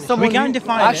Your real definition. we can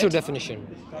define Actual it. definition.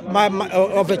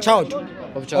 Of a child.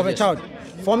 Of a child, yes. child.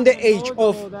 From the age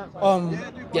of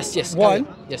Yes, One.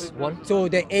 Yes, one. to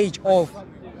the age of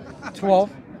 12.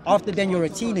 After then, you're a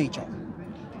teenager.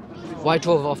 Why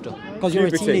 12 after? Because you're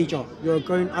a teenager. You're a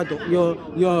grown adult. You're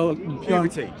you're a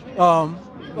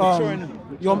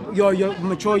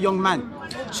mature young man.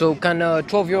 So can a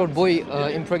 12-year-old boy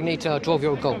impregnate a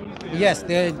 12-year-old girl? Yes,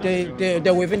 they're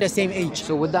within the same age.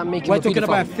 So would that make him We're a talking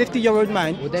about a pedophile? 50-year-old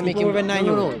man. Would that make him with a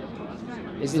 9-year-old? No.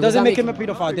 It doesn't make him a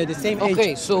pedophile. They're the same age.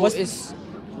 Okay, so What's- it's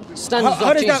standards How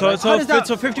have does changed. that- So how does that-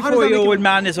 54-year-old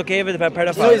man is okay with a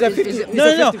pedophile? So is a 50 Is it- is No,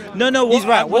 a no, 50 no, no. He's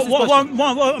right. What's his question?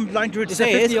 What I'm trying to It's a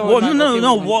say is, 50-year-old man, okay,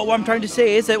 woman. what I'm trying to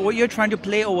say is that what you're trying to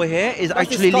play over here is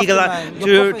actually disgusting, legalized. man.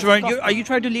 Your prophet is Are you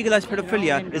trying to legalize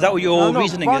pedophilia? Is that what your No,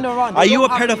 reasoning run is? around. Are They you a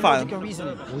don't have any pedophile? logical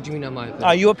reasoning. What do you mean am I a pedophile?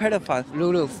 Are you a pedophile?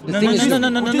 Look, the No, thing no, is, no, no,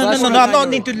 no, no, Would no, you no, use no, for no. a I'm not 9-year-old?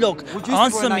 need to look. Would you use for a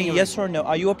Answer me, 9-year-old? yes or no.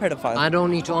 Are you a pedophile? I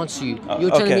don't need to answer you. You're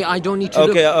okay. telling me I don't need to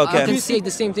Okay, look. okay. I can say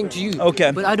the same thing to you.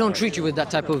 Okay. But I don't treat you with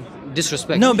that type of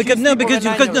disrespect. No, because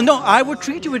nine-year-old? I would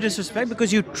treat you with disrespect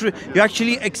because you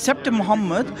actually accept a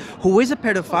Muhammad who is a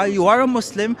pedophile. You are a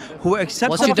Muslim who accepts.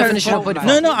 What's a your definition of pedophile.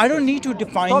 pedophile? No, I don't need to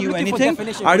define Stop you looking for anything.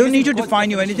 definition. I What don't is need to it? What's define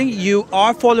you definition? anything. You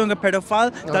are following a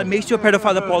pedophile. That makes you a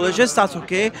pedophile apologist. That's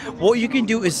okay. What you can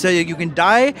do is say you can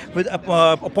die with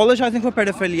apologizing for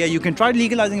pedophilia. You can try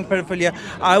legalizing pedophilia.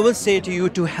 I will say to you,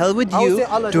 to hell with I would you, say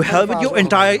Allah is to a hell with pedophile your as well.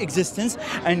 entire existence,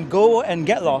 and go and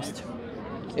get lost.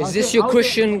 Is this your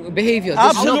Christian behavior?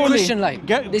 This is not Christian like.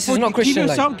 This is not Christian Keep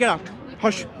like. yourself, get out.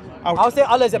 Hush. Out. I'll say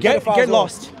Allah is a Get pedophile as well.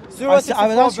 lost. Surah I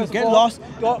will ask you, 64 get verse lost.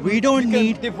 4. We don't You can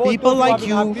need divorce people those like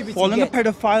who have you PVC following a yet.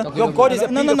 pedophile. Your God is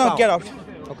a No, pedophile. get out.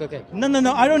 Okay.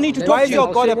 No, I don't need to Then talk Why to is you.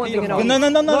 your God a Say one thing and pedophile? I'll-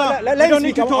 No. let We him don't need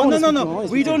speak. to I talk. wanna No. speak. I wanna We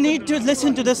speak. don't need to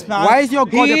listen to this man. Why is your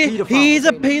God a pedophile? He's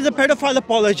a pedophile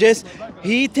apologist.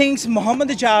 He thinks Muhammad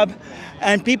Hijab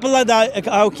and people like that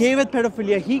are okay with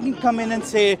pedophilia. He can come in and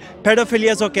say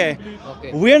pedophilia is okay.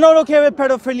 We're not okay with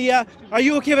pedophilia. Are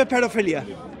you okay with pedophilia?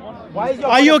 Why is your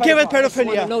Are God you a okay with pedophile?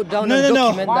 pedophilia? Note down No, and no,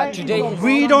 document that today.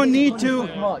 We don't need to.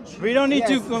 We don't need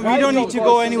to. We don't need to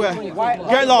go anywhere.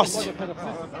 Get lost.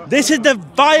 This is the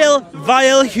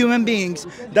vile human beings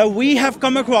that we have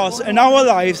come across in our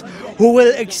lives who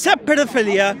will accept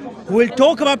pedophilia, who will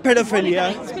talk about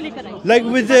pedophilia. Like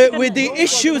with the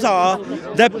issues are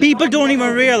that people don't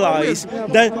even realize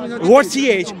that what's the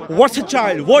age, what's a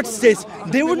child, what's this.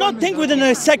 They would not think within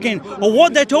a second of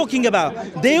what they're talking about.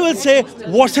 They will say,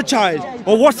 what's a child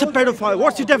or what's a pedophile?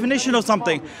 What's the definition of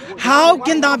something? How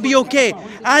can that be okay?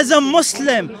 As a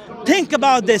Muslim, think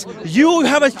about this. You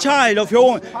have a child of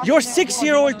your own. Your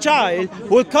 6-year-old child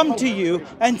will come to you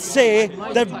and say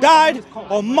that dad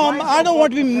or mom, I don't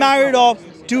want to be married off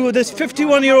to this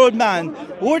 51-year-old man.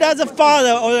 Would as a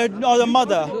father or a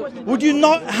mother, would you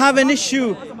not have an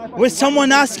issue with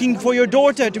someone asking for your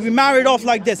daughter to be married off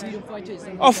like this?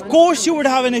 Of course you would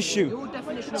have an issue.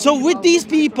 So with these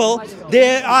people,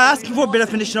 they are asking for a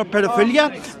definition of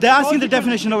pedophilia. They're asking the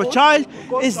definition of a child.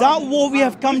 Is that what we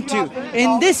have come to?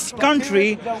 In this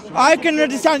country, I can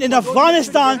understand in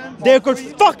Afghanistan, they could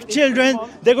fuck children.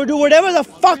 They could do whatever the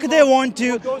fuck they want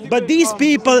to. But these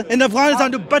people in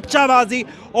Afghanistan do bachabazi,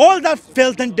 all that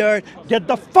filth and dirt. Get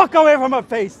the fuck away from my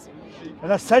face.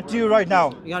 And I said to you right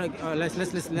now, You gotta, let's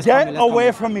get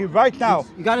away from me right now.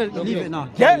 You gotta leave it now.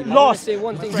 Get lost. say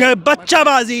one thing. You're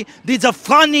bachabazi. These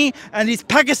Afghani and these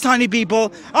Pakistani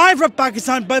people. I'm from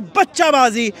Pakistan, but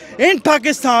bachabazi in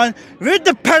Pakistan with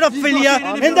the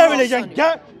pedophilia in their religion.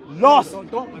 Get lost.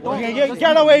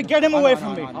 Get away. Get him away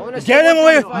from me. Get him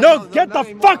away. No, get the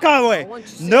fuck away.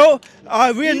 No,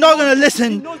 we're not gonna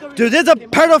listen to this a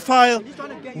pedophile.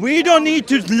 We don't need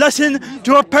to listen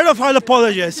to a pedophile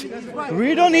apologist.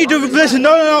 We don't need to listen.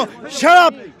 No.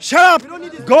 Shut up.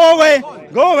 Go away.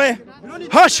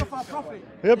 Hush.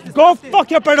 Go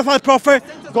fuck your pedophile prophet.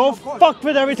 Go fuck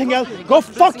with everything else. Go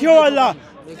fuck your Allah.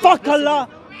 Fuck Allah.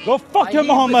 Go fuck your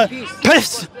Muhammad.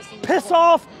 Piss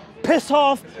off.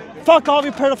 Fuck all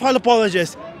you pedophile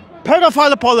apologists.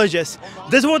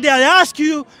 This is what they ask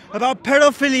you about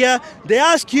pedophilia. They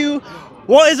ask you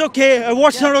what is okay and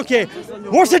what's not okay.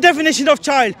 What's the definition of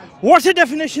child? What's the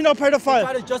definition of pedophile?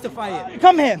 Try to justify it.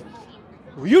 Come here.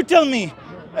 You tell me,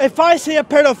 if I say a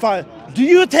pedophile, do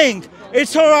you think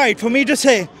it's alright for me to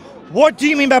say, what do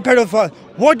you mean by pedophile?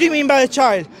 What do you mean by a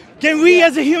child? Can we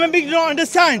as a human being not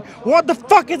understand what the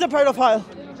fuck is a pedophile?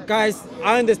 Guys,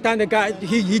 I understand the guy.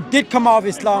 He did come out of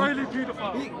Islam.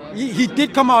 He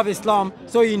did come out of Islam,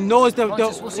 so he knows the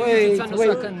Wait.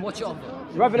 So I can watch it up.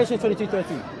 Revelation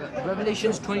 22:13.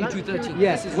 Revelations 22:13.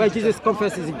 Yes, This is where YouTube Jesus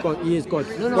confesses he is God.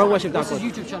 channel. No, Don't no, worship that this is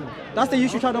God. YouTube channel. That's the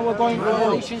YouTube channel we're going on.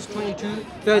 Revelations 22.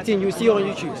 13, you see on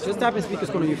YouTube. Just type in Speaker's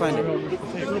Corner, you find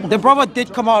it. The brother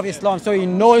did come out of Islam, so he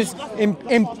knows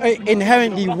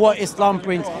inherently what Islam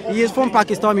brings. He is from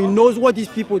Pakistan, he knows what these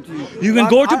people do. You can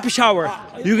go to Peshawar.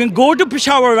 You can go to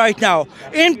Peshawar right now.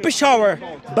 In Peshawar,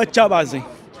 bachabazi.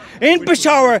 In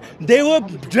Peshawar, they will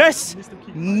dress,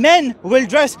 men will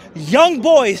dress young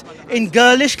boys in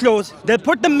girlish clothes. They'll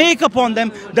put the makeup on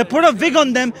them, they'll put a wig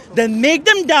on them, they'll make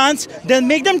them dance, they'll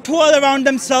make them twirl around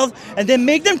themselves, and they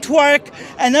make them twerk,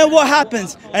 and then what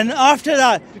happens? And after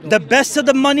that, the best of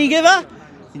the money giver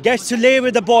gets to lay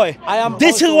with the boy.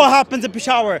 This is what happens in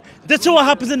Peshawar. This is what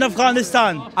happens in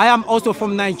Afghanistan. I am also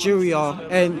from Nigeria,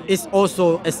 and it's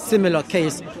also a similar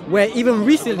case where even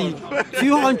recently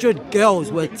 200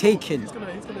 girls were taken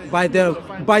by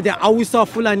the Hausa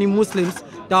Fulani Muslims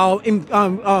that are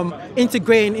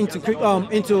integrating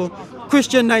into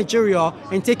Christian Nigeria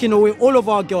and taking away all of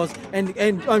our girls and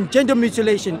gender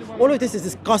mutilation. All of this is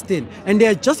disgusting, and they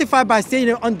are justified by saying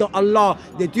it under Allah.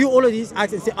 They do all of these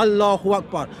acts and say Allahu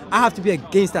Akbar. I have to be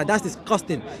against that. That's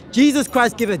disgusting. Jesus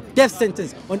Christ gave a death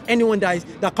sentence on anyone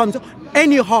that comes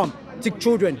any harm to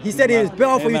children. He said it is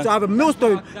better for you to have a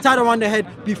millstone tied around the head,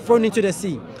 be thrown into the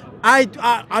sea.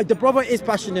 The brother is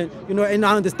passionate, you know, and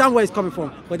I understand where he's coming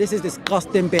from, but this is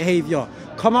disgusting behavior.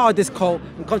 Come out of this cult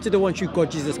and come to the one true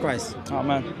God, Jesus Christ.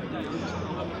 Amen.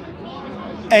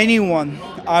 Anyone,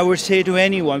 I would say to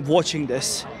anyone watching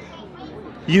this,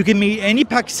 you can meet any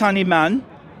Pakistani man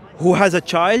who has a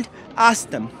child, ask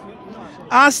them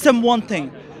one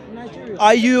thing: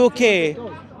 are you okay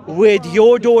with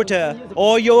your daughter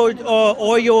or your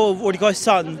what do you call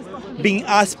son being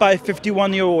asked by a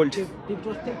 51-year-old?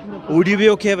 Would you be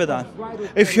okay with that?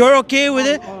 If you're okay with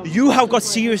it, you have got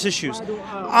serious issues.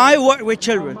 I work with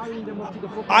children.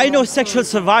 I know sexual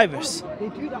survivors.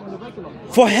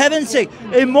 For heaven's sake,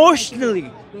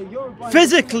 emotionally,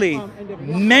 physically,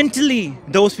 mentally,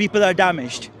 those people are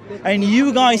damaged. And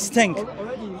you guys think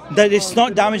that it's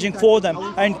not damaging for them.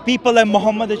 And people like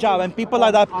Muhammad Ajab and people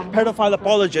like that pedophile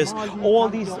apologists, all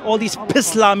these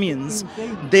Pislamians,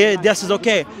 this is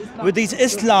okay. With these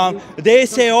Islam, they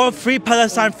say, oh, free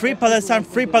Palestine, free Palestine,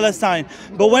 free Palestine.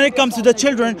 But when it comes to the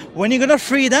children, when are you going to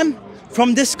free them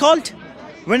from this cult?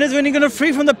 When are you going to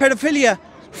free from the pedophilia?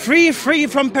 Free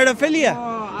from pedophilia.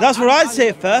 That's what I'd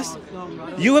say first.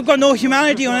 You have got no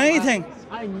humanity on anything.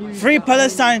 Free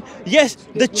Palestine. Yes,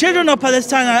 the children of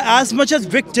Palestine are as much as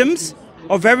victims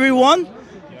of everyone,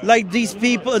 like these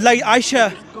people, like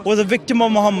Aisha was a victim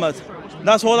of Muhammad.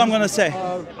 That's all I'm going to say.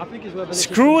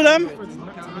 Screw them.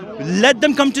 Let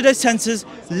them come to their senses.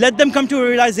 Let them come to a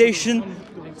realization.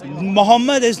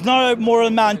 Muhammad is not a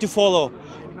moral man to follow.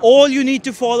 All you need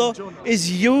to follow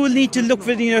is you need to look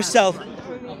within yourself.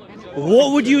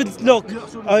 What would you look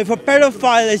if a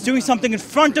pedophile is doing something in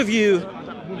front of you?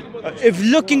 If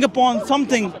looking upon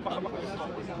someone,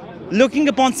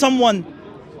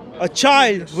 a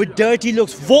child with dirty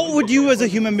looks, what would you as a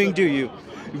human being do?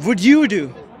 Would you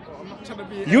do?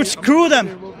 You'd screw them,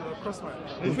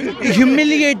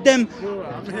 humiliate them,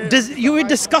 you would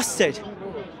disgusted.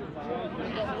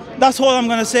 That's all I'm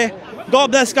gonna say.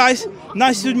 God bless, guys.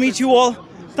 Nice to meet you all.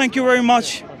 Thank you very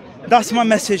much. That's my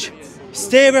message.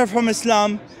 Stay away from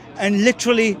Islam, and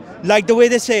literally, like the way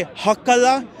they say, Haqq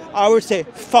Allah, I would say,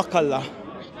 fuck Allah.